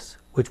is this,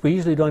 which we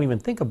usually don't even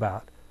think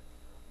about.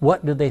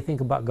 What do they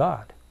think about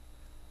God?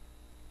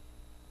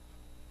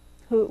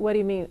 What do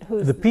you mean?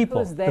 The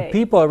people. Who's they? The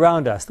people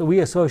around us that we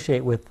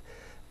associate with.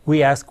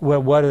 We ask,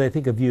 well, what do they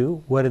think of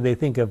you? What do they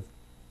think of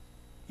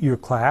your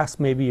class,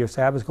 maybe your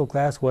Sabbath school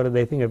class? What do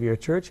they think of your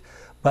church?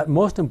 But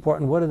most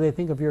important, what do they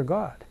think of your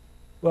God?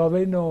 Well,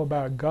 they know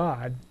about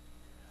God.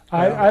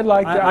 Well, I'd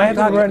like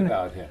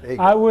to.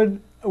 I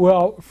would.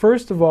 Well,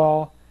 first of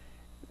all,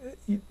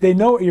 they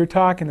know what you're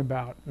talking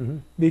about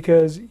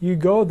because you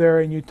go there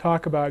and you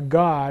talk about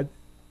God.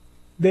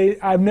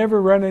 I've never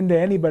run into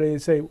anybody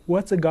that say,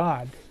 "What's a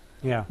God?"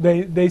 Yeah.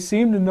 They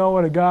seem to know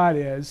what a God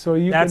is, so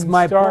you That's can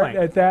my start point.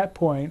 at that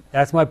point.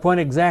 That's my point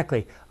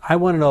exactly. I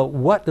want to know,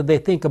 what do they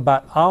think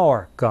about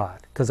our God?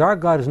 Because our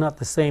God is not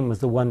the same as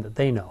the one that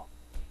they know.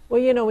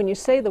 Well, you know, when you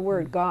say the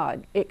word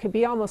God, it could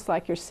be almost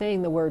like you're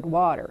saying the word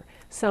water.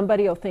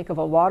 Somebody will think of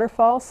a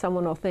waterfall,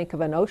 someone will think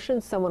of an ocean,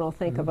 someone will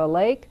think of a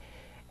lake,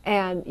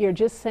 and you're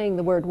just saying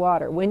the word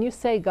water. When you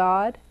say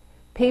God,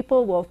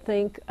 people will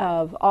think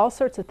of all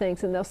sorts of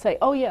things, and they'll say,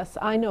 oh yes,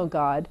 I know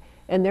God,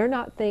 and they're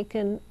not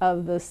thinking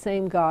of the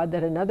same God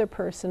that another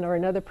person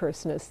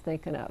is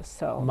thinking of.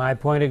 So My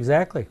point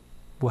exactly.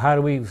 Well, how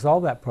do we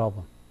solve that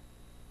problem?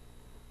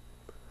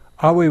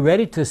 Are we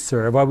ready to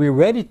serve? Are we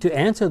ready to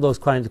answer those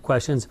kinds of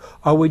questions?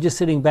 Or are we just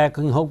sitting back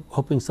and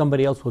hoping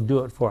somebody else will do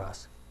it for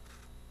us?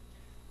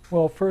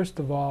 Well, first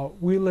of all,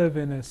 we live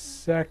in a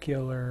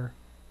secular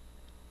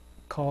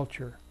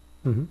culture.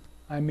 Mm-hmm.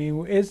 I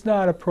mean, it's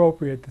not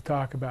appropriate to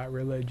talk about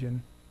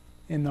religion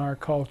in our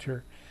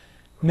culture.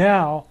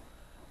 Now,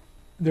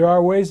 there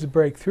are ways to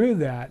break through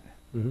that,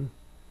 mm-hmm.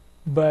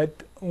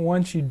 but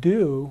once you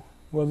do,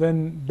 well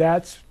then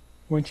that's,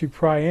 once you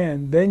pry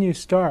in, then you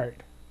start.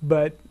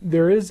 But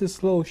there is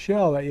this little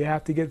shell that you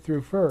have to get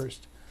through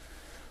first.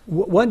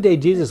 One day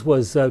Jesus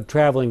was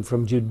traveling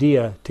from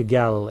Judea to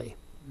Galilee,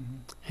 Mm-hmm.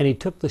 and he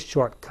took the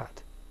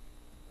shortcut,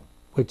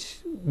 which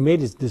made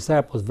his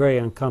disciples very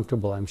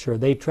uncomfortable, I'm sure.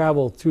 They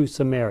traveled through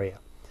Samaria,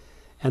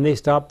 and they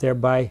stopped there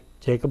by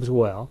Jacob's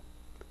well,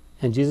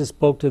 and Jesus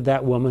spoke to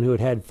that woman who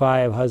had had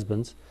 5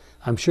 husbands.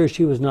 I'm sure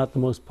she was not the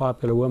most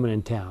popular woman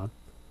in town,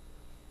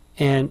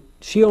 and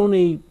she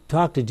only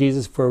talked to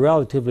Jesus for a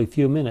relatively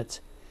few minutes,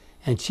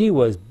 and she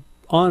was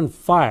on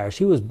fire.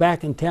 She was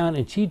back in town,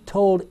 and she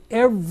told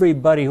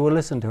everybody who would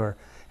listen to her.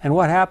 And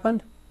what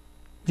happened?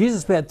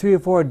 Jesus spent 3 or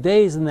 4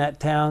 days in that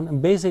town,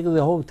 and basically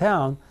the whole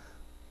town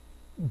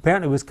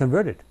apparently was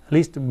converted, at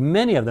least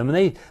many of them. And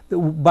they,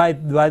 by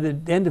the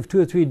end of 2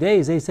 or 3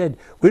 days, they said,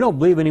 we don't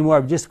believe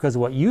anymore just because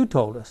of what you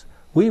told us.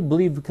 We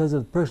believe because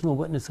of the personal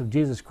witness of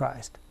Jesus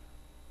Christ.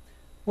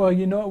 Well,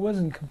 you know, it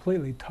wasn't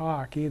completely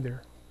talk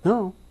either.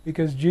 No.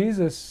 Because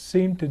Jesus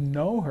seemed to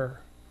know her.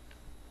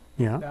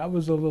 Yeah. That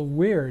was a little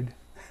weird.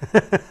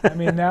 I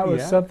mean, that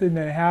was something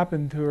that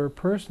happened to her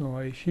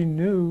personally. She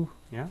knew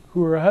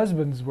who her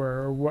husbands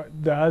were, or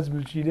what the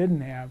husbands she didn't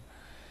have.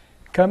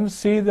 Come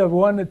see the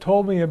one that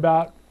told me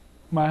about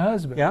my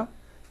husband. Yeah.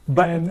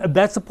 But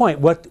that's the point.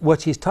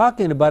 What she's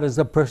talking about is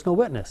a personal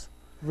witness.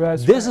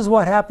 This is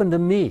what happened to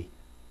me.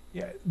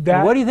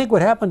 Yeah, what do you think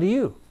would happen to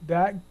you?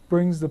 That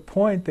brings the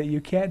point that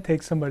you can't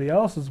take somebody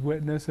else's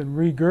witness and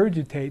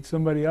regurgitate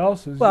somebody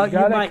else's. Well, you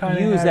might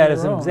use that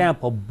as an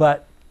example,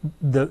 but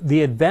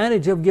the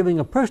advantage of giving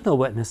a personal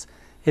witness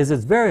is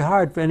it's very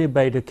hard for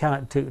anybody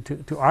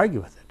to argue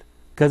with it,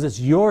 because it's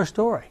your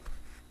story.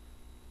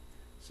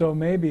 So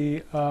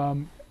maybe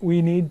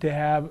we need to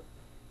have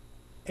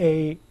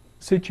a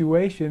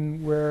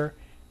situation where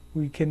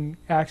we can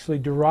actually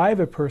derive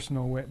a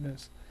personal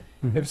witness.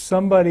 Mm-hmm. If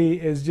somebody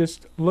is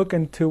just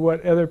looking to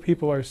what other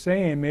people are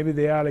saying, maybe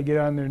they ought to get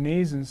on their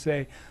knees and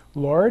say,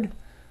 Lord,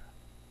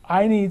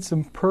 I need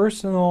some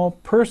personal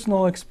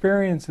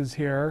experiences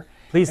here.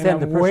 Please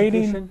send the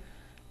persecution?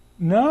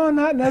 No,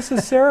 not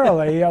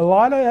necessarily. A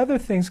lot of other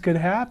things could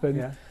happen.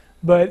 Yeah.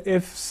 But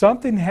if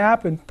something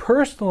happened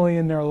personally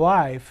in their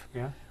life,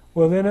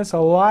 well, then it's a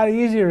lot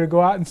easier to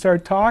go out and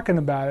start talking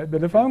about it.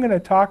 But if I'm going to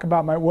talk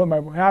about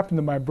what happened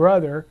to my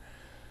brother,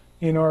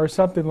 you know, or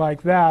something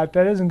like that,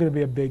 that isn't going to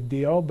be a big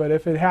deal. But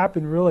if it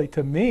happened really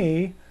to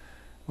me,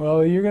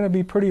 well, you're going to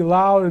be pretty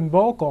loud and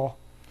vocal.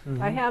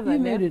 Mm-hmm. I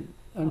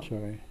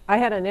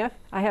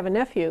have a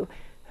nephew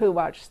who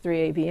watched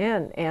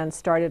 3ABN and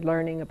started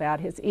learning about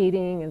his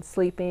eating and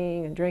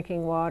sleeping and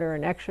drinking water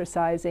and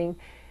exercising,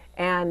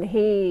 and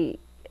he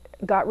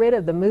got rid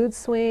of the mood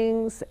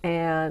swings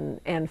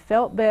and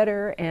felt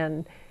better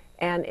and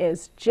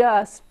is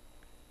just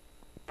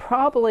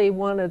probably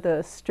one of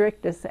the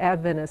strictest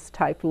Adventist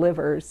type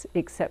livers,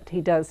 except he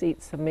does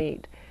eat some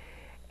meat.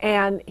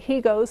 And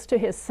he goes to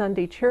his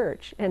Sunday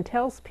church and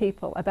tells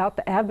people about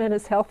the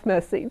Adventist health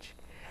message,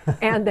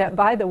 and that,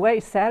 by the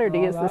way,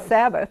 Saturday is the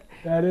Sabbath.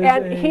 That is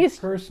and a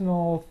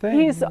personal thing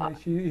he's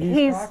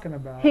talking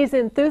about. He's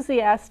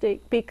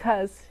enthusiastic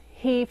because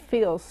he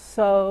feels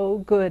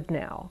so good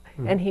now,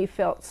 and he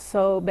felt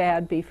so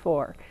bad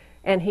before,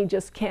 and he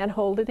just can't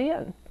hold it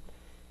in.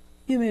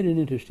 You made an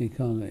interesting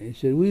comment. You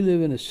said, we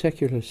live in a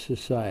secular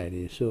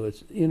society, so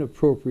it's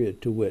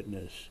inappropriate to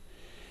witness.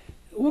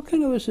 What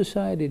kind of a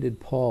society did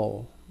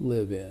Paul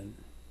live in?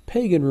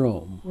 Pagan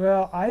Rome.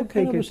 Well, what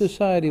kind of a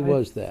society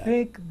was that? I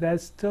think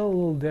that's still a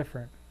little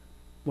different.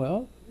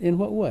 Well, in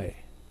what way?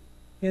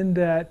 In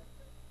that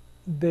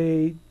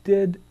they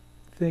did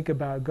think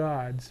about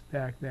gods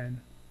back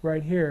then.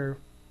 Right here,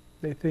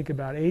 they think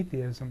about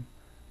atheism,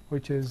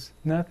 which is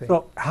nothing.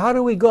 So how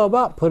do we go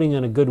about putting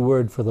in a good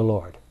word for the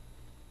Lord?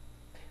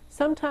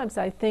 Sometimes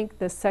I think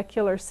the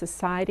secular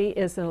society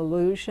is an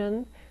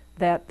illusion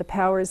that the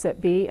powers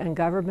that be and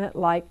government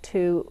like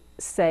to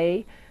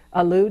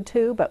allude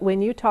to, but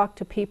when you talk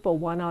to people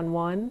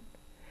one-on-one,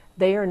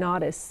 they are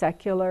not as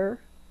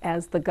secular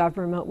as the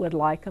government would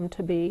like them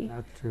to be.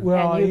 That's true.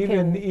 Well,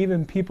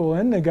 even people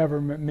in the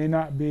government may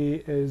not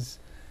be as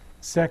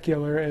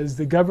secular as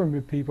the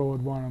government people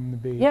would want them to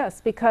be.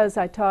 Yes, because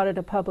I taught at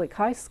a public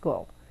high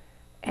school,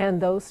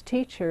 and those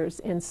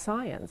teachers in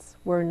science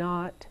were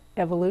not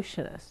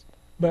evolutionists,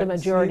 the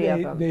majority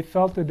of them. They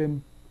felt it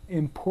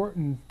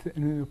important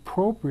and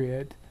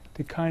appropriate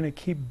to kind of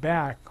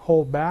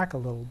hold back a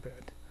little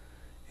bit.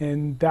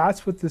 And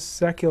that's what the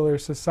secular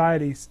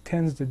society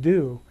tends to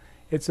do.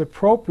 It's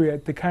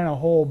appropriate to kind of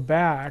hold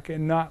back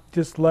and not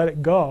just let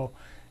it go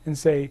and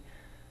say,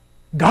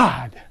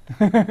 God.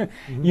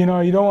 You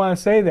know, you don't want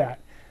to say that.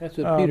 That's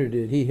what Peter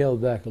did. He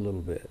held back a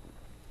little bit.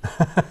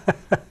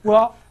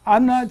 Well,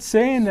 I'm not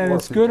saying that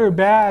it's good or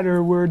bad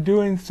or we're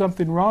doing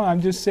something wrong. I'm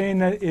just saying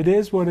that it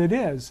is what it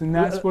is, and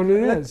that's what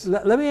it is.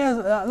 Let me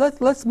ask,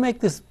 let's make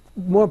this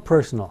more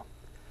personal.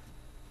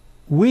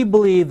 We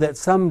believe that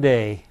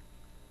someday,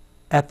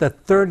 at the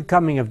third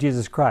coming of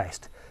Jesus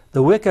Christ,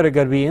 the wicked are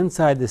going to be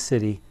inside the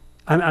city.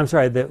 I'm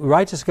sorry, the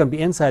righteous are going to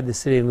be inside the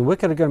city, and the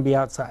wicked are going to be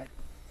outside.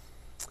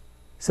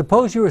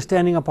 Suppose you were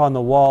standing up on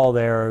the wall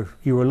there, or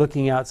you were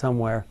looking out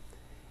somewhere,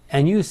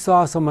 and you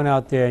saw someone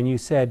out there and you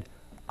said,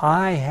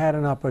 I had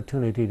an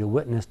opportunity to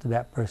witness to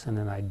that person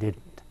and I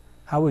didn't.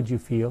 How would you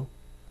feel?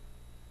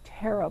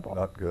 Terrible.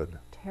 Not good.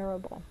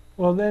 Terrible.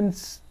 Well, then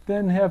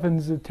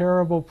heaven's a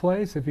terrible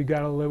place if you got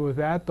to live with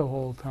that the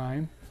whole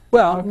time.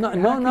 Well, not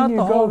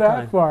the whole time.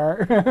 That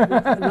far?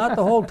 Not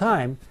the whole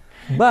time.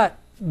 But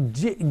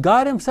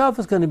God himself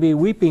is going to be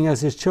weeping as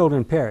his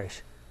children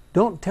perish.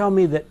 Don't tell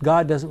me that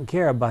God doesn't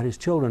care about his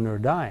children who are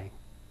dying.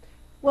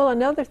 Well,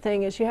 another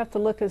thing is you have to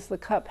look, is the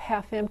cup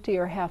half empty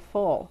or half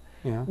full?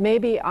 Yeah.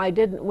 Maybe I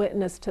didn't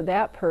witness to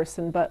that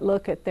person, but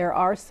look, there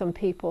are some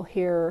people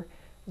here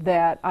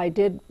that I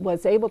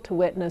was able to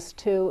witness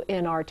to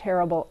in our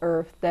terrible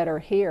earth that are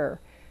here,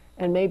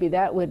 and maybe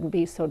that wouldn't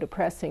be so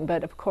depressing,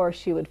 but of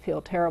course you would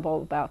feel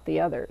terrible about the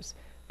others.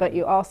 But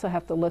you also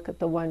have to look at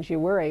the ones you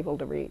were able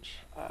to reach.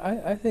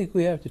 I think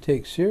we have to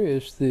take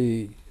serious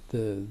the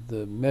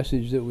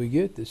message that we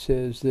get that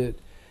says that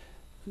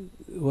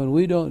when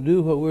we don't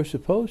do what we're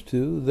supposed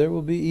to, there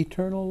will be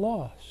eternal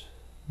loss.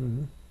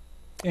 Mm-hmm.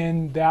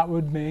 And that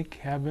would make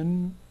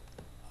heaven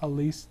a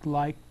least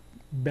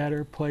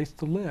better place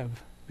to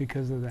live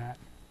because of that,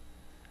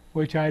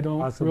 which I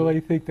don't really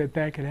think that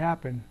could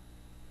happen.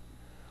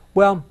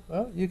 Well,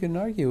 you can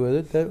argue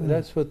with it.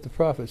 That's what the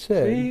prophet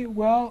said. See,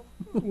 well,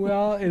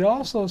 it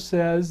also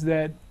says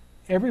that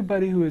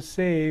everybody who is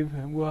saved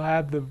will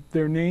have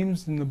their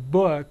names in the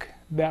book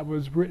that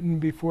was written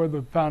before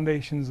the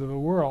foundations of the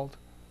world.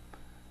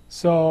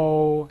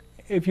 So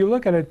if you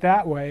look at it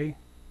that way,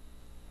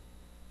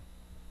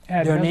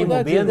 their name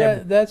will be in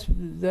there. That's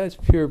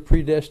pure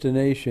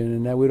predestination,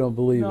 and that we don't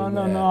believe in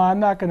that. No, I'm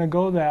not going to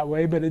go that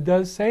way, but it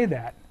does say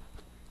that.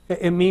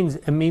 It means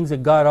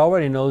that God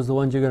already knows the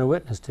ones you're going to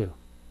witness to.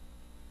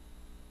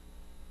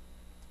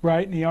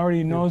 Right, and he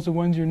already knows the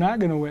ones you're not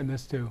going to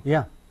witness to.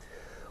 Yeah.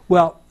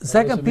 Well,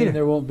 Second Peter,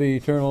 there won't be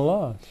eternal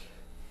loss.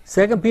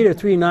 2 Peter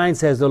 3:9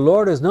 says, the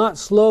Lord is not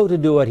slow to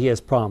do what he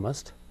has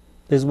promised.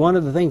 This is one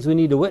of the things we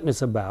need to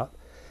witness about,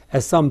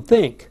 as some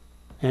think.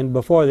 And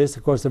before this,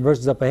 of course, the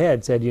verses up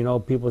ahead said,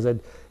 people said,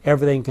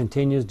 everything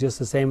continues just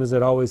the same as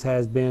it always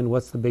has been.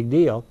 What's the big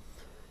deal?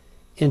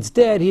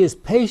 Instead, he is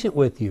patient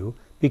with you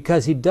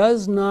because he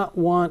does not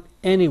want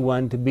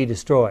anyone to be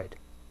destroyed.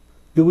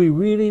 Do we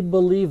really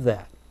believe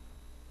that?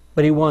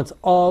 But he wants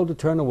all to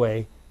turn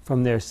away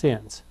from their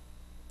sins.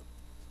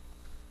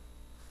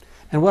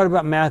 And what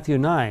about Matthew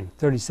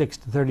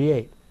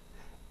 9:36-38?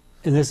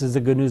 And this is the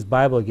Good News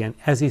Bible again.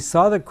 As he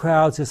saw the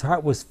crowds, his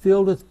heart was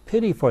filled with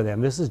pity for them.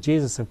 This is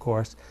Jesus, of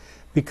course,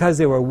 because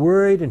they were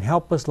worried and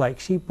helpless like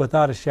sheep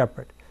without a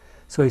shepherd.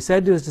 So he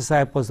said to his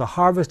disciples, the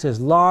harvest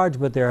is large,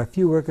 but there are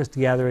few workers to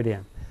gather it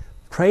in.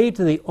 Pray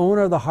to the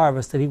owner of the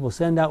harvest that he will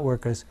send out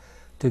workers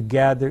to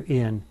gather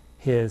in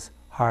his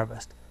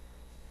harvest.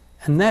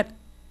 And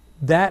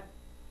that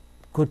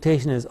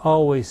quotation has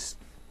always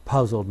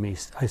puzzled me.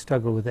 I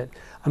struggle with it.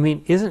 I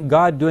mean, isn't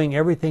God doing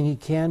everything he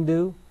can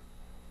do?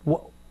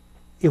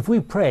 If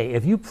you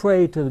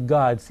pray to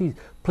God,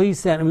 please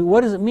send,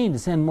 what does it mean to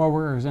send more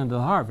workers into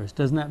the harvest?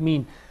 Doesn't that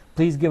mean,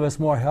 please give us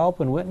more help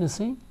in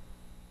witnessing?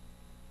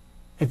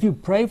 If you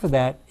pray for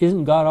that,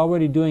 isn't God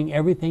already doing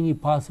everything he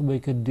possibly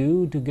could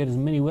do to get as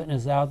many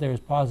witnesses out there as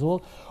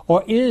possible?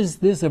 Or is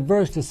this a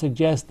verse to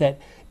suggest that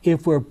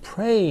if we're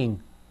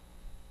praying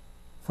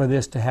for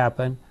this to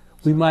happen,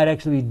 we might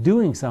actually be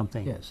doing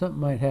something? Yeah, something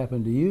might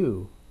happen to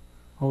you.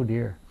 Oh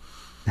dear.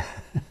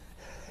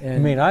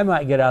 I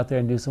might get out there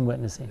and do some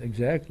witnessing.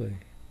 Exactly.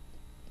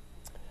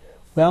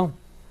 Well,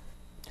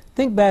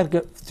 think back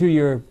through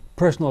your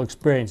personal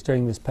experience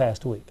during this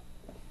past week.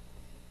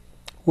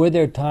 Were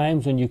there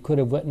times when you could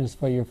have witnessed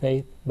for your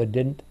faith but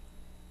didn't?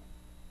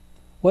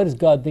 What does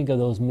God think of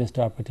those missed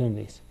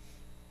opportunities?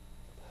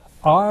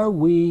 Are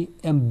we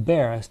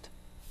embarrassed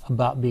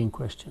about being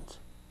Christians?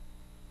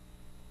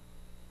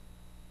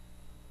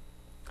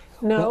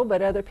 No,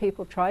 but other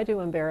people try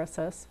to embarrass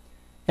us.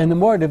 In the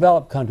more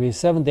developed countries,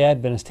 Seventh-day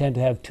Adventists tend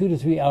to have 2 to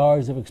 3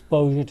 hours of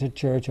exposure to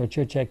church or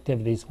church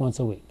activities once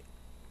a week.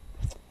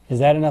 Is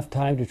that enough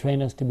time to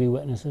train us to be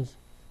witnesses?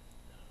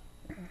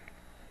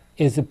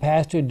 Is the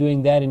pastor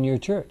doing that in your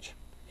church?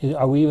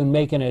 Are we even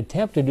making an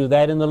attempt to do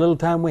that in the little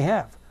time we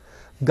have?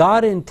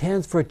 God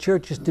intends for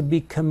churches to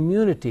be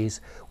communities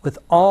with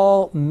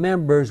all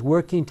members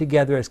working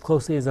together as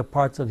closely as the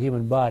parts of the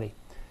human body.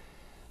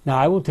 Now,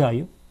 I will tell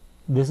you,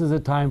 this is a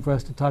time for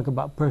us to talk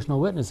about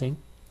personal witnessing,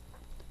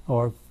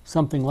 or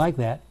something like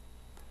that.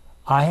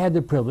 I had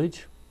the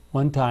privilege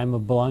one time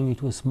of belonging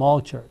to a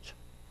small church.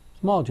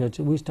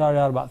 We started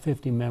out about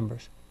 50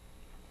 members.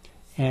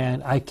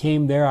 And I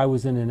came there, I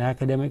was in an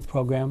academic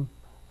program,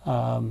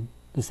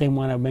 the same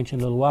one I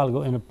mentioned a little while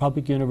ago, in a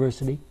public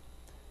university.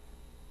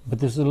 But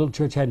this little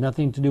church had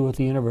nothing to do with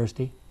the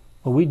university.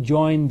 But we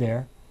joined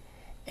there.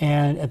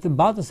 And at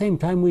about the same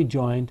time we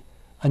joined,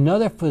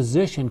 another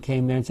physician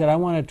came there and said, I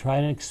want to try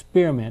an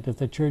experiment, if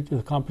the church, if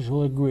the conference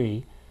will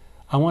agree.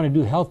 I want to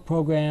do health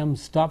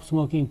programs, stop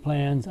smoking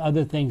plans,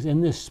 other things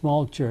in this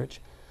small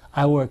church.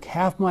 I work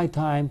half my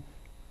time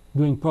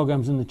doing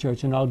programs in the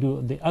church, and I'll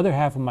do the other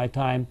half of my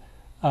time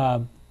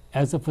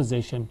as a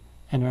physician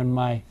and earn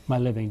my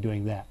living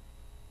doing that.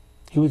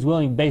 He was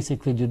willing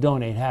basically to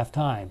donate half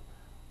time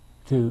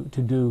to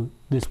do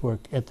this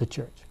work at the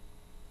church.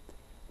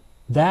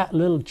 That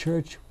little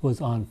church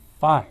was on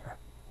fire.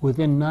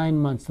 Within 9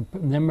 months,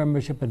 their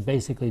membership had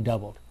basically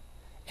doubled.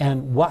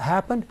 And what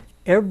happened?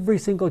 Every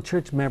single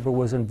church member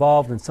was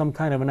involved in some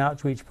kind of an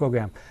outreach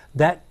program.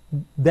 That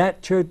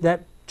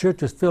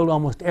church was filled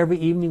almost every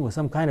evening with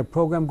some kind of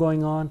program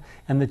going on,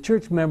 and the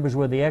church members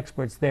were the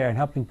experts there in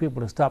helping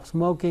people to stop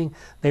smoking.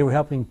 They were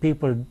helping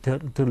people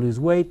to lose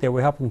weight. They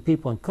were helping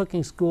people in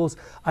cooking schools.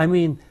 I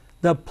mean,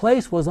 the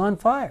place was on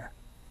fire.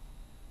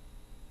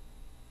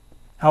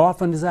 How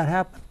often does that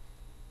happen?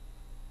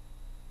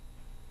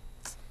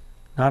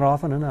 Not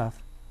often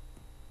enough.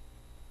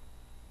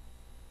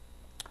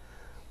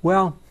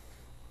 Well,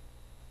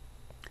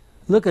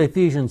 look at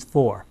Ephesians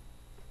 4.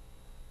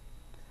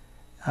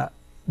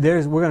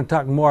 We're going to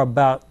talk more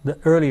about the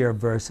earlier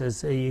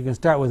verses. You can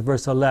start with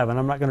verse 11.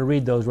 I'm not going to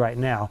read those right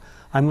now.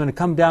 I'm going to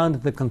come down to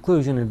the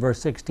conclusion in verse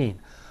 16.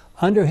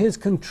 Under his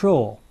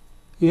control,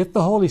 if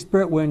the Holy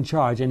Spirit were in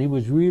charge and he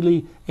was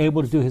really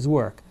able to do his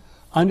work,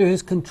 under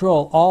his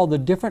control, all the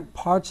different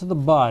parts of the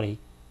body,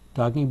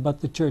 talking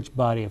about the church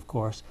body, of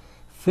course,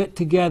 fit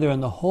together,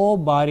 and the whole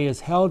body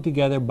is held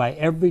together by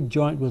every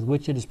joint with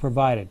which it is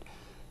provided.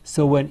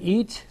 So when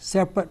each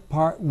separate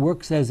part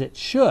works as it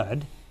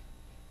should,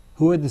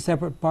 who are the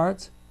separate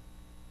parts?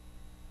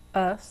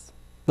 Us.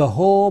 The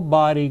whole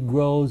body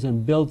grows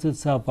and builds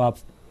itself up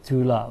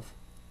through love.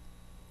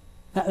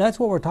 That's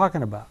what we're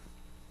talking about.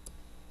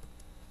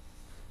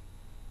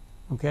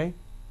 Okay?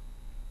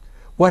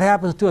 What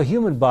happens to a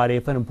human body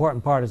if an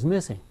important part is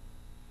missing?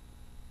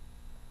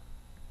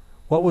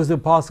 What was the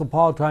Apostle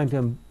Paul trying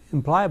to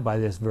imply by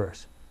this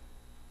verse?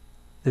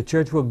 The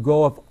church will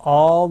grow if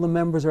all the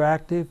members are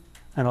active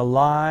and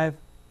alive.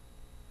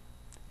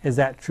 Is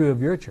that true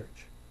of your church?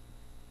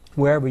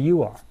 Wherever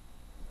you are.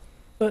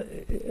 But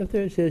up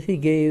there it says he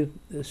gave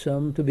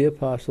some to be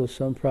apostles,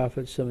 some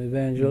prophets, some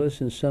evangelists,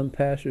 and some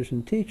pastors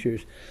and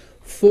teachers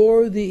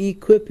for the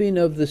equipping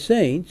of the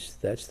saints,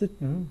 that's the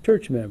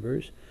church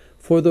members,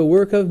 for the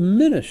work of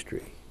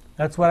ministry.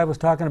 That's what I was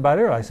talking about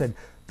earlier. I said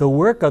the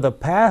work of the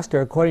pastor,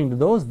 according to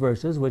those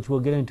verses, which we'll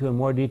get into in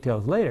more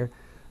details later,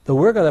 the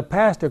work of the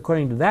pastor,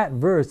 according to that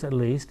verse at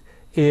least,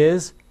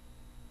 is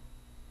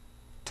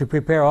to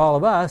prepare all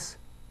of us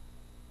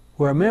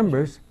who are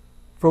members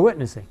for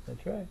witnessing.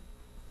 That's right.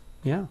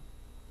 Yeah.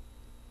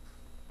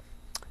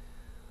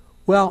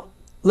 Well,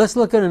 let's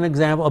look at an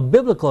example, a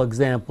biblical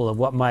example of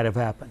what might have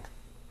happened.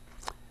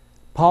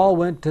 Paul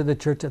went to the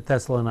church at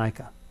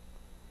Thessalonica.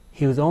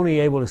 He was only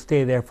able to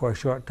stay there for a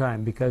short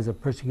time because of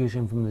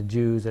persecution from the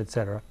Jews,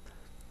 etc.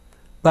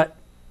 But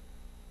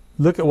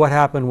look at what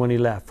happened when he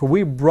left. For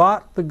we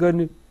brought the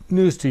good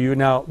news to you.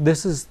 Now,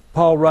 this is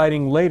Paul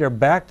writing later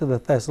back to the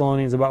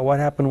Thessalonians about what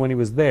happened when he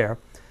was there.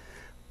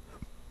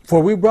 For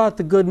we brought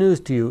the good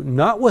news to you,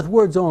 not with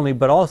words only,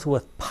 but also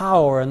with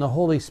power and the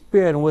Holy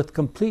Spirit, and with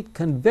complete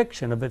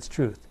conviction of its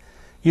truth.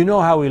 You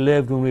know how we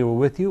lived when we were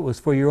with you. It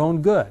was for your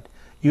own good.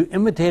 You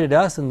imitated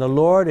us in the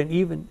Lord, and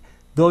even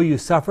though you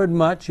suffered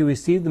much, you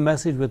received the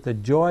message with the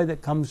joy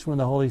that comes from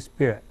the Holy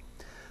Spirit.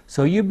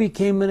 So you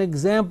became an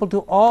example to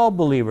all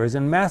believers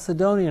in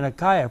Macedonia and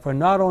Achaia, for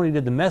not only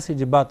did the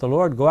message about the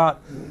Lord go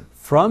out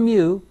from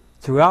you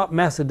throughout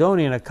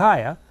Macedonia and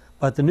Achaia,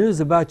 but the news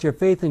about your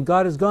faith in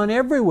God has gone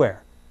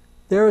everywhere.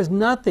 There is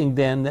nothing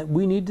then that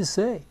we need to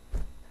say.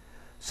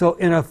 So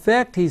in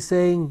effect, he's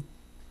saying,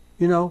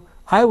 you know,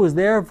 I was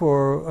there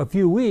for a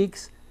few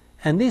weeks,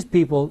 and these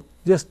people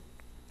just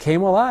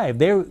came alive.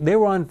 They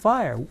were on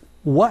fire.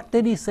 What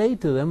did he say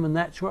to them in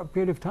that short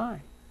period of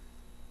time?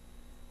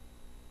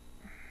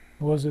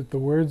 Was it the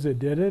words that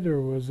did it, or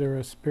was there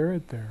a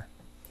spirit there?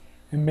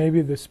 And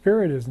maybe the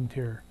spirit isn't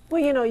here.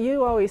 Well, you know,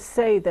 you always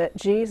say that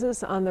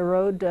Jesus on the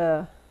road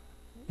to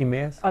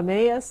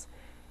Emmaus,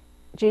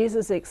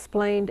 Jesus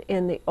explained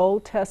in the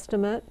Old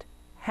Testament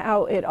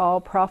how it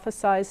all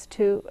prophesies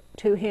to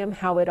him,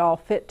 how it all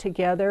fit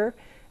together,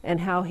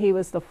 and how he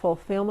was the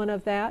fulfillment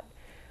of that.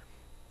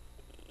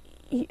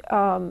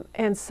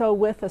 And so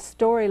with a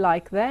story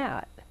like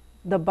that,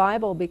 the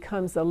Bible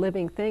becomes a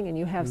living thing, and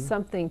you have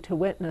something to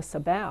witness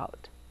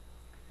about.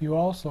 You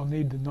also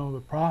need to know the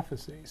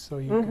prophecies, so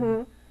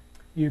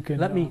you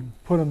can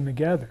put them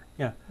together.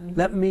 Yeah.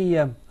 Let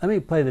me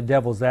play the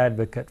devil's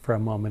advocate for a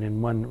moment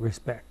in one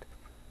respect.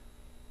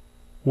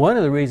 One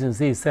of the reasons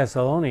these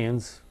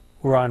Thessalonians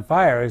were on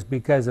fire is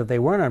because if they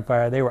weren't on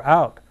fire, they were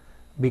out,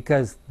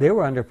 because they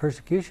were under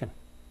persecution.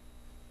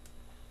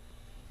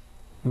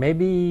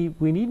 maybe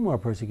we need more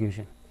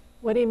persecution.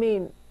 What do you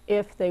mean,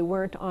 if they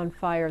weren't on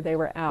fire, they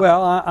were out?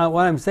 Well,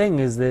 what I'm saying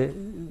is that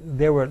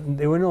there were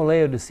no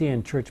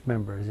Laodicean church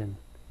members in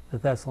the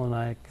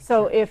Thessalonian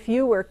So church. if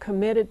you were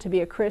committed to be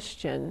a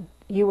Christian,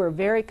 you were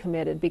very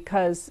committed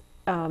because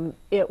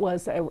it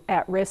was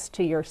at risk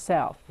to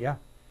yourself. Yeah.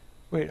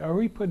 Wait, are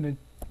we putting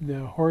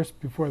the horse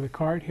before the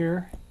cart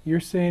here? You're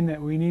saying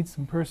that we need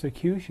some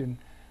persecution.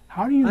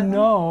 How do you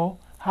know?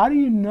 How do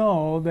you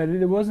know that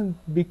it wasn't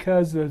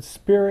because the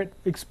Spirit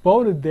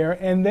exploded there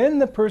and then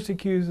the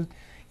persecution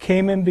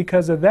came in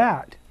because of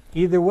that?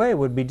 Either way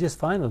would be just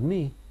fine with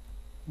me.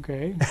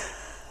 Okay.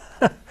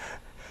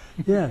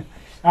 Yeah.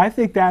 I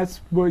think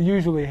that's what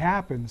usually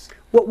happens.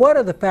 What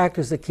are the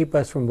factors that keep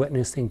us from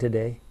witnessing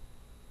today?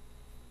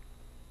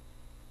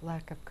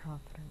 Lack of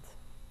confidence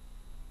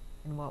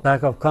in what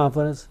Lack of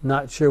confidence,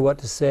 not sure what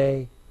to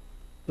say.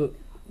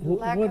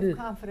 lack of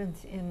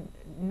confidence in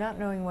not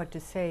knowing what to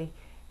say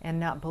and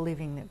not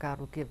believing that God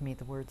will give me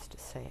the words to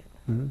say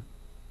it. Mm-hmm.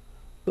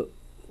 But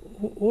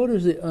what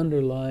is the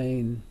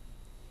underlying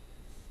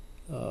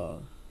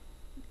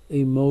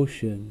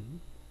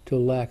emotion to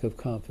lack of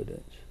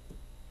confidence?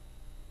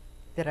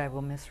 That I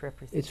will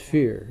misrepresent. It's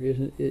fear,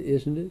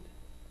 isn't it?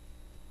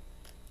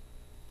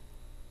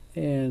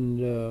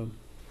 And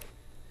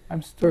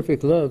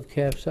perfect love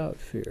casts out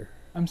fear.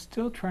 I'm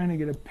still trying to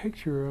get a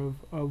picture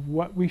of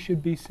what we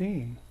should be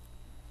seeing.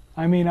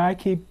 I mean, I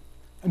keep...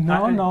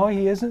 No,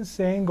 he isn't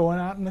saying going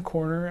out in the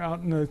corner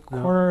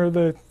of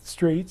the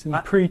streets and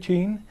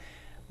preaching.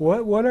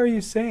 What are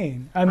you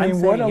saying? I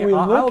mean, what are we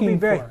looking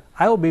for?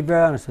 I will be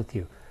very honest with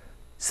you.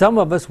 Some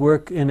of us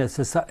work in a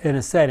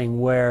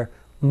setting where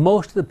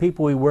most of the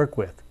people we work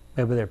with,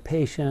 maybe they're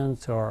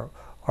patients or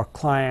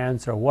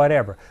clients or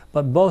whatever,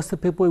 but most of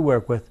the people we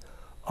work with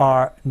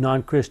are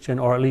non-Christian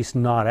or at least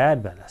not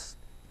Adventist.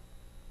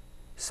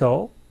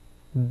 So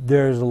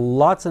there's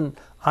lots, and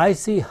I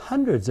see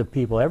hundreds of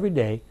people every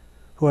day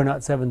who are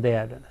not Seventh-day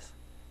Adventists.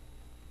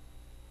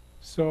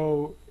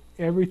 So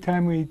every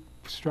time we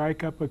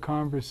strike up a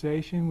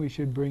conversation, we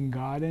should bring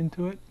God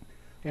into it?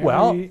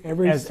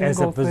 As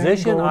a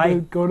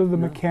physician, go to the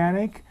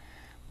mechanic.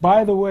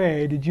 By the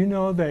way, did you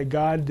know that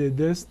God did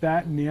this,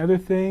 that, and the other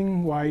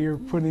thing while you're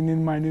putting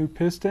in my new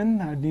piston?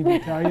 I need to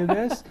tell you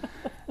this.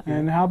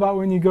 And how about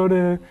when you go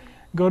to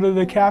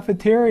the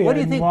cafeteria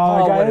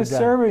while a guy is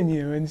serving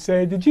you and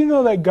say, did you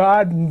know that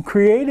God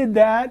created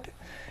that?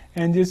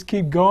 And just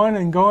keep going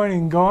and going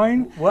and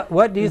going.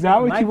 What do you Is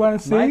that what you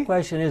want to see? My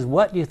question is,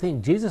 what do you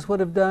think Jesus would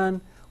have done?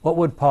 What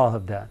would Paul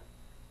have done?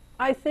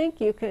 I think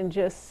you can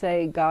just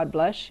say, God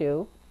bless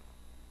you.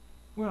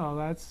 Well,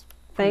 that's...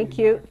 Thank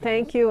you,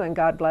 and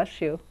God bless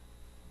you.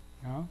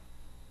 Yeah.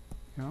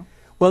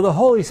 Well, the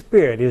Holy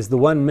Spirit is the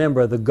one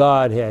member of the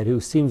Godhead who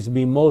seems to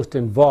be most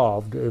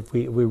involved, if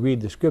we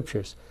read the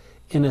Scriptures,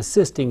 in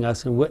assisting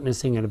us in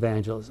witnessing and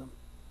evangelism.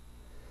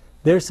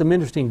 There's some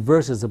interesting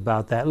verses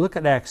about that. Look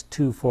at Acts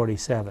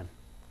 2:47.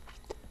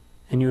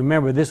 And you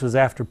remember this was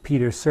after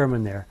Peter's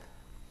sermon there.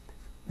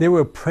 They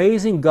were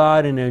praising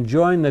God and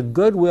enjoying the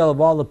goodwill of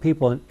all the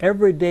people, and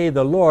every day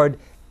the Lord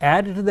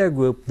added to their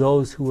group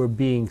those who were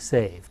being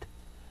saved.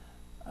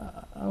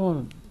 I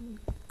want to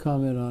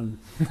comment on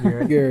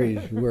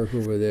Gary's work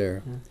over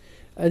there.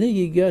 I think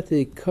you got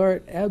the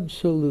cart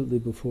absolutely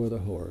before the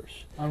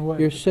horse. On what?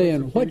 You're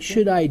saying, what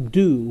should I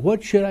do?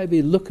 What should I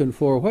be looking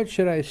for? What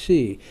should I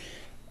see?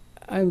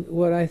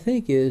 What I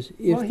think is,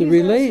 why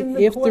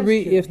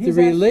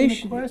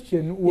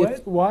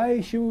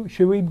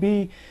should we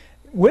be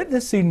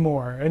witnessing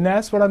more? And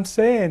that's what I'm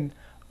saying.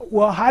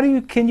 Well,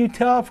 can you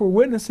tell if we're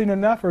witnessing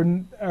enough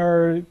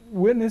or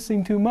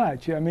witnessing too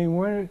much? I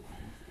mean,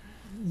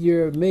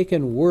 you're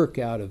making work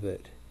out of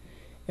it.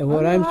 And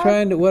what I'm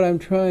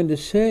trying to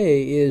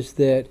say is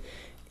that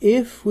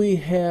if we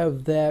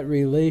have that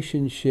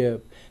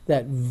relationship,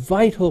 that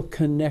vital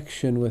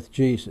connection with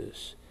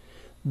Jesus,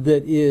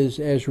 that is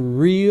as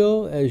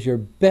real as your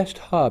best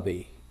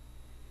hobby,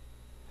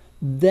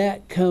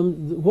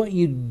 what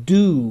you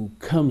do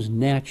comes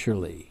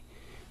naturally.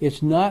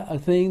 It's not a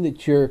thing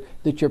that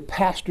your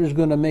pastor's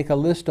going to make a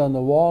list on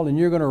the wall and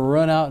you're going to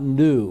run out and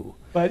do.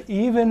 But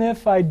even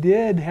if I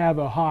did have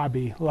a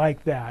hobby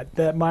like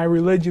that my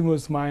religion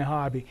was my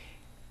hobby,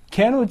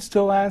 Ken would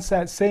still ask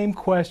that same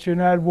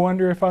question. I'd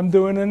wonder if I'm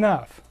doing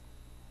enough.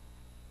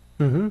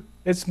 Mm-hmm.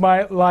 It's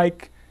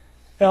like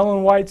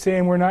Ellen White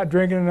saying we're not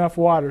drinking enough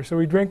water, so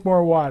we drink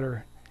more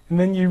water. And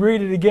then you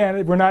read it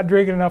again, we're not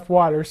drinking enough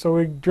water, so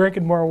we're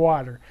drinking more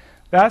water.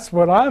 That's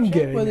what I'm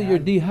getting whether at. you're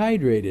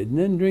dehydrated, and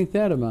then drink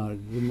that amount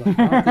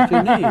that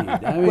you need.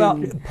 I mean,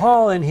 well,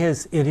 Paul, in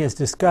his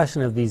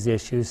discussion of these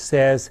issues,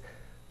 says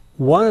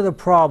one of the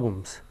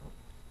problems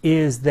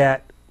is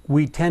that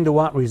we tend to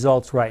want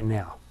results right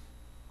now.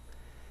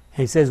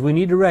 And he says we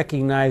need to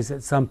recognize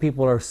that some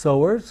people are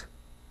sowers,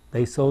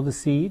 they sow the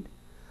seed.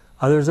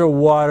 Others are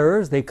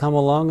waterers, they come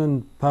along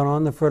and put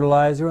on the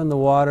fertilizer and the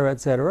water,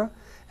 etc.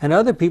 And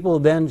other people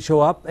then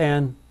show up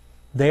and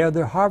they are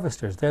the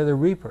harvesters, they're the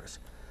reapers.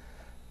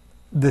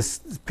 this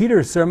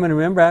Peter's sermon,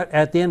 remember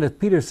at the end of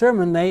Peter's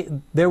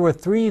sermon, there were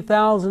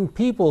 3,000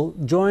 people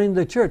joined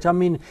the church. I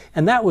mean,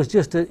 and that was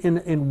just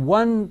in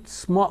one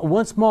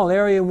small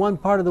area in one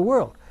part of the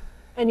world.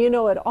 And you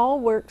know, it all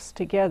works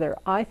together.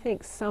 I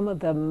think some of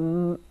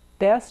the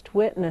best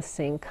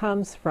witnessing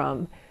comes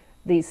from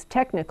these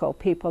technical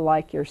people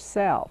like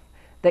yourself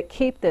that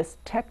keep this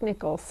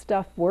technical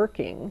stuff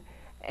working,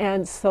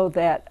 and so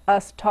that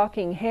us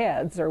talking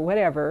heads or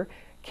whatever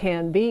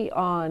can be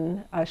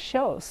on a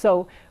show.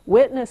 So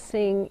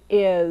witnessing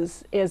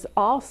is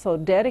also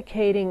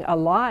dedicating a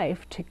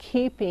life to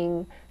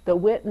keeping the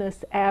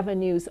witness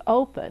avenues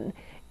open.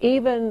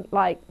 Even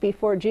like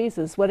before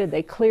Jesus, what did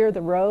they clear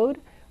the road?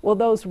 Well,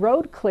 those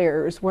road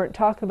clearers weren't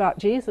talking about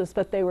Jesus,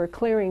 but they were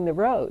clearing the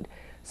road.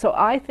 So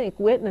I think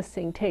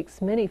witnessing takes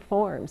many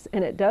forms,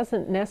 and it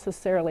doesn't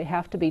necessarily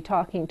have to be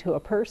talking to a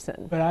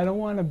person. But I don't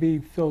want to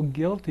feel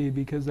guilty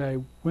because I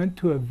went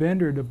to a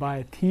vendor to buy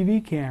a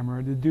TV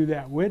camera to do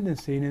that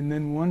witnessing, and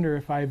then wonder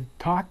if I've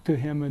talked to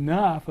him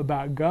enough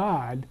about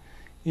God,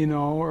 you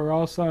know, or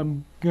else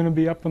I'm going to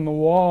be up on the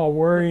wall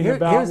worrying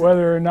about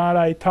whether or not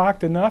I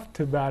talked enough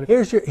about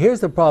it.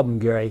 Here's the problem,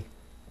 Gary.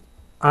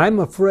 I'm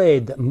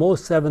afraid that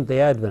most Seventh-day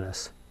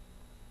Adventists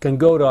can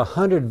go to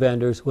 100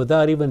 vendors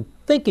without even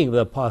thinking of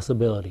the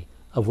possibility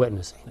of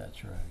witnessing.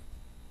 That's right.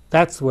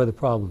 That's where the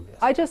problem is.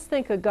 I just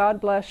think of God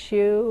bless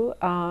you,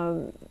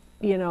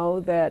 you know,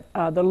 that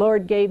the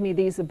Lord gave me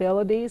these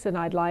abilities and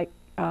I'd like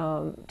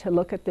to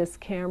look at this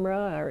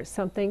camera or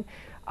something.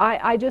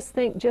 I just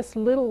think just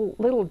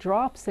little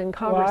drops in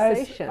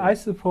conversation. Well, I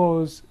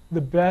suppose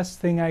the best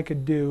thing I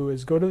could do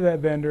is go to that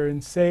vendor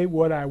and say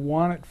what I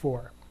want it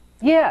for.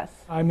 Yes.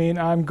 I mean,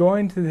 I'm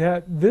going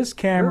to this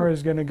camera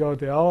is going to go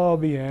to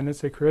LLBN.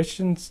 It's a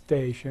Christian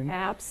station.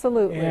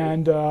 Absolutely.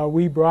 And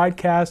we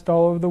broadcast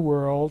all over the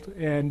world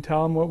and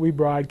tell them what we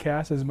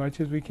broadcast as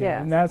much as we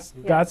can. Yes.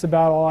 And that's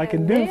about all I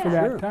can do for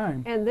that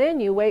time. And then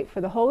you wait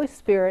for the Holy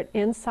Spirit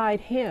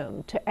inside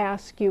him to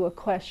ask you a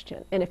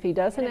question. And if he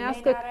doesn't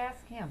ask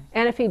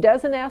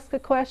a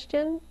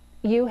question,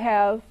 you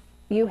have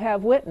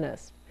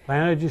witnessed.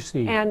 Planted your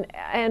seed.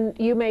 And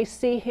you may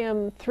see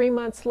him 3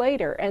 months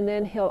later, and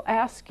then he'll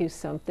ask you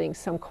something,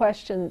 some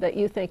question that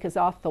you think is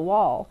off the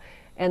wall,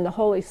 and the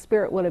Holy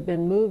Spirit would have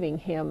been moving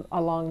him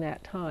along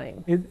that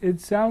time. It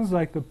sounds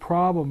like the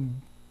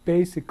problem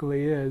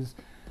basically is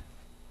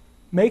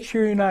make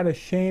sure you're not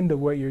ashamed of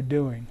what you're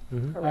doing.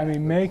 Mm-hmm. I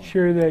mean, make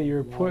sure that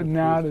you're putting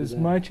out as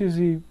much as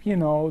you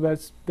know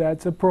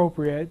that's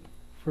appropriate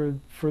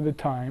for the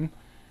time,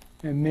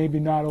 and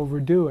maybe not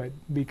overdo it,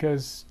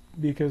 because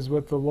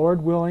with the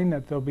Lord willing,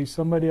 that there'll be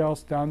somebody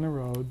else down the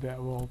road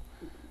that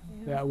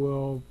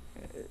will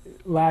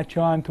latch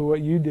on to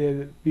what you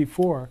did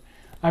before.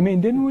 I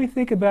mean, didn't we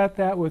think about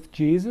that with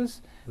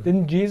Jesus?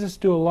 Didn't Jesus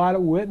do a lot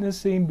of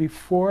witnessing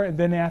before and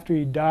then after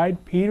he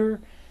died?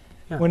 Peter,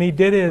 when he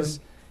did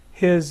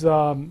his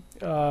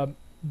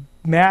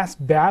mass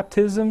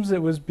baptisms,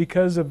 it was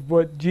because of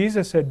what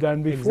Jesus had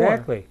done before.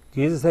 Exactly.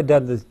 Jesus had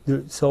done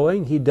the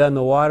sowing, he'd done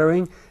the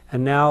watering,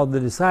 and now the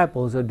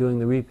disciples are doing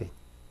the reaping.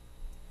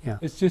 Yeah.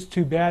 It's just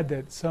too bad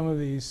that some of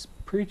these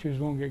preachers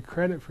won't get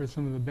credit for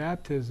some of the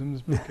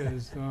baptisms,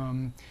 because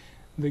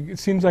it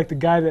seems like the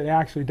guy that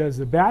actually does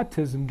the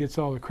baptism gets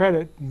all the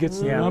credit, gets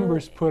the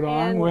numbers put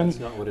on,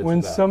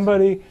 when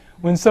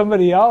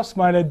somebody else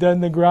might have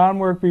done the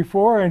groundwork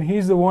before, and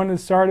he's the one that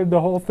started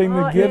the whole thing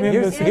to give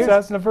him the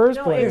success in the first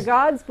place. In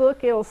God's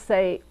book, it'll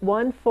say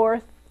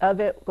 1/4 of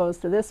it goes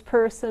to this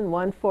person,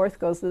 1/4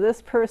 goes to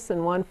this person,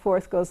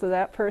 1/4 goes to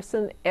that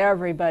person.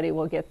 Everybody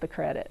will get the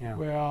credit. Yeah.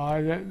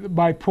 Well,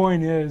 my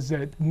point is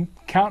that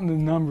counting the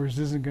numbers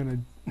isn't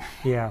going to...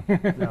 Yeah,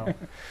 no.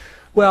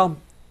 Well,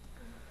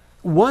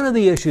 one of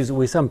the issues that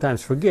we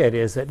sometimes forget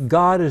is that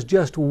God is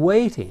just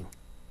waiting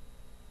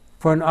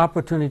for an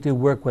opportunity to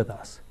work with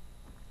us.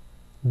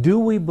 Do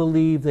we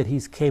believe that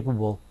he's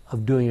capable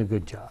of doing a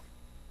good job?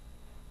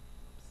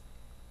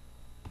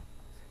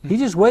 He's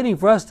just waiting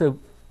for us to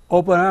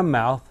open our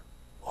mouth,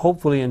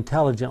 hopefully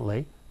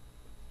intelligently,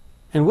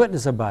 and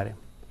witness about him.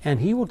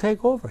 And he will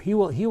take over. He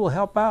will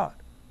help out.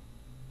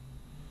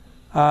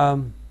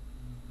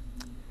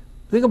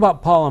 Think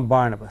about Paul and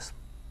Barnabas.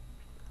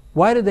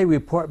 Why did they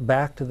report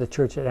back to the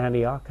church at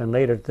Antioch and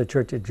later to the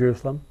church at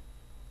Jerusalem?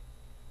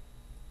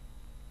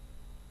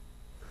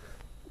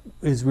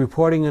 Is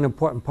reporting an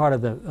important part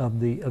of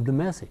the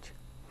message?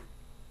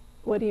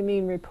 What do you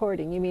mean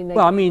reporting? You mean they?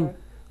 Well, I mean,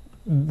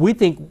 we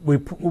think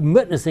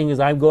witnessing is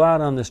I go out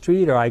on the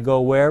street, or I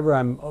go wherever,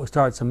 I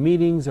start some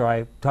meetings, or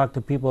I talk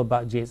to people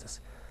about Jesus.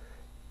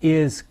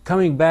 Is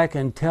coming back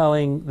and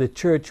telling the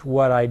church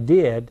what I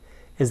did,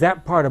 is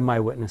that part of my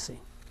witnessing?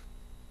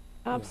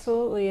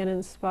 Absolutely, and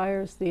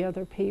inspires the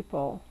other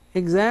people.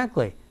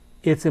 Exactly.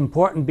 It's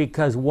important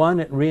because,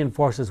 one, it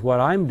reinforces what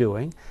I'm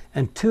doing,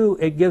 and two,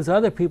 it gives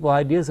other people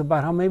ideas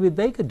about how maybe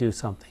they could do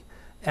something.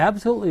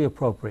 Absolutely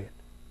appropriate.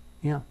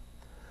 Yeah.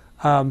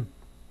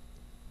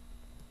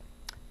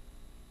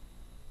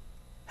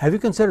 Have you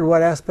considered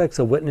what aspects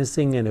of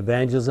witnessing and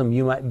evangelism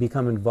you might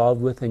become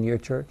involved with in your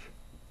church?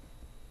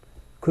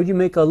 Could you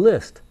make a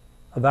list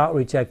of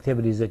outreach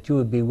activities that you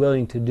would be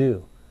willing to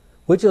do?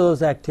 Which of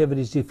those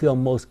activities do you feel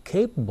most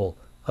capable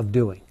of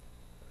doing?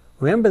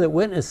 Remember that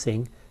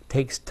witnessing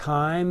takes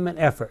time and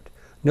effort.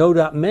 No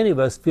doubt many of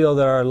us feel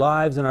that our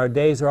lives and our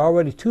days are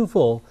already too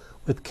full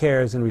with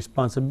cares and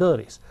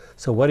responsibilities.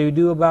 So what do you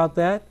do about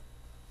that?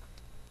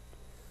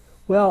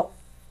 Well,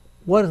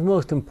 what is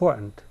most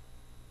important?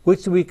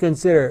 Which do we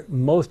consider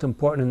most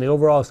important in the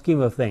overall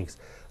scheme of things?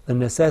 The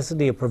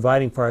necessity of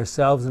providing for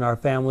ourselves and our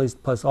families,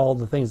 plus all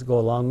the things that go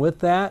along with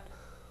that,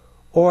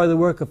 or the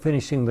work of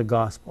finishing the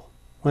gospel?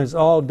 When it's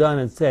all done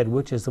and said,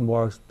 which is the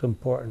most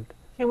important?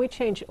 Can we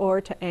change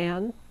 "or" to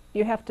 "and"?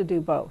 You have to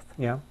do both.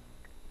 Yeah.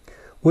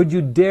 Would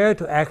you dare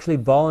to actually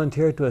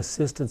volunteer to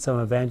assist in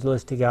some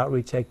evangelistic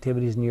outreach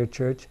activities in your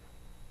church?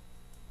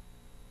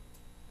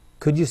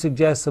 Could you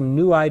suggest some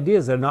new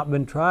ideas that have not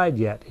been tried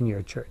yet in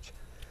your church?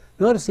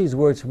 Notice these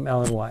words from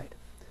Ellen White.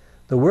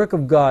 The work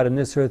of God in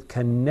this earth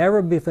can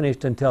never be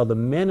finished until the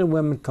men and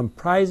women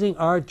comprising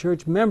our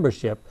church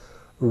membership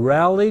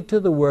rally to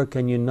the work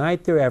and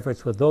unite their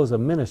efforts with those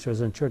of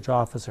ministers and church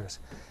officers.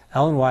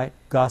 Ellen White,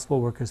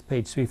 Gospel Workers,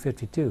 page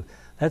 352.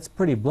 That's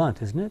pretty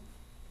blunt, isn't it?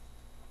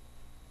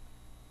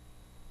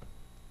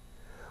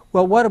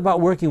 Well, what about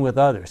working with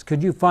others?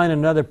 Could you find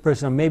another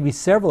person, or maybe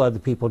several other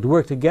people, to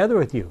work together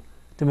with you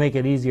to make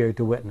it easier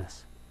to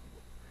witness?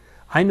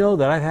 I know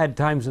that I've had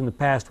times in the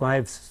past when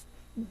I've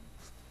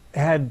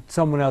had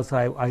someone else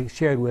I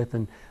shared with,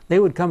 and they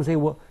would come and say,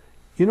 well,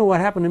 you know what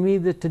happened to me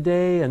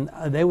today? And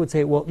they would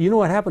say, well, you know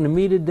what happened to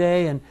me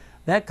today? And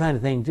that kind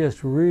of thing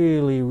just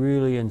really,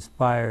 really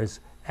inspires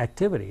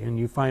activity, and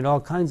you find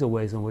all kinds of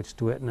ways in which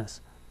to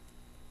witness.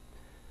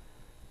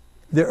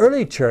 The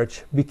early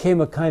church became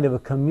a kind of a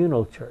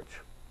communal church.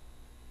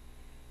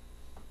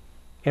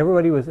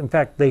 Everybody was, in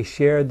fact, they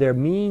shared their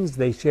means,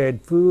 they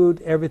shared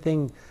food,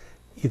 everything.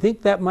 You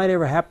think that might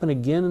ever happen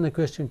again in the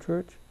Christian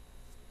church?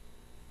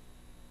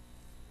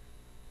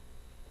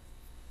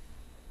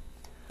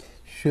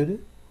 Should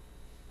it?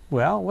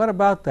 Well, what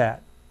about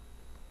that?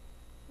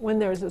 When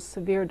there's a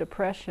severe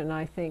depression,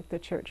 I think the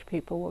church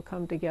people will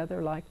come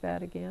together like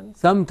that again.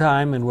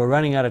 Sometime, and we're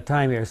running out of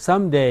time here,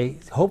 someday,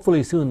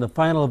 hopefully soon, the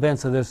final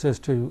events of this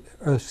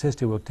Earth's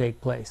history will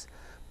take place.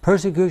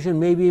 Persecution,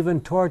 maybe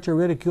even torture,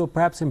 ridicule,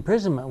 perhaps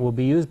imprisonment will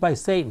be used by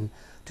Satan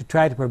to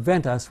try to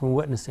prevent us from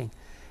witnessing.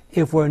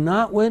 If we're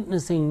not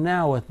witnessing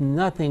now with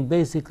nothing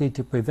basically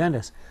to prevent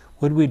us,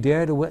 would we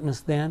dare to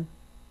witness then?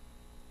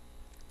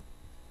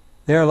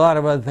 There are a lot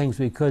of other things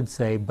we could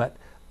say, but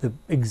the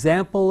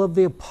example of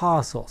the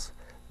apostles,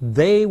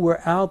 they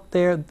were out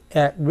there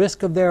at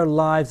risk of their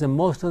lives, and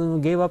most of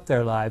them gave up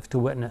their lives to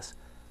witness.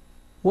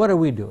 What are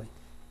we doing?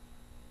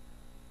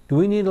 Do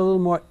we need a little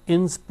more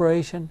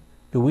inspiration?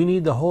 Do we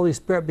need the Holy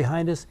Spirit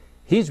behind us?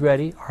 He's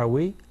ready, are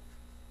we?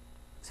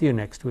 See you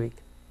next week.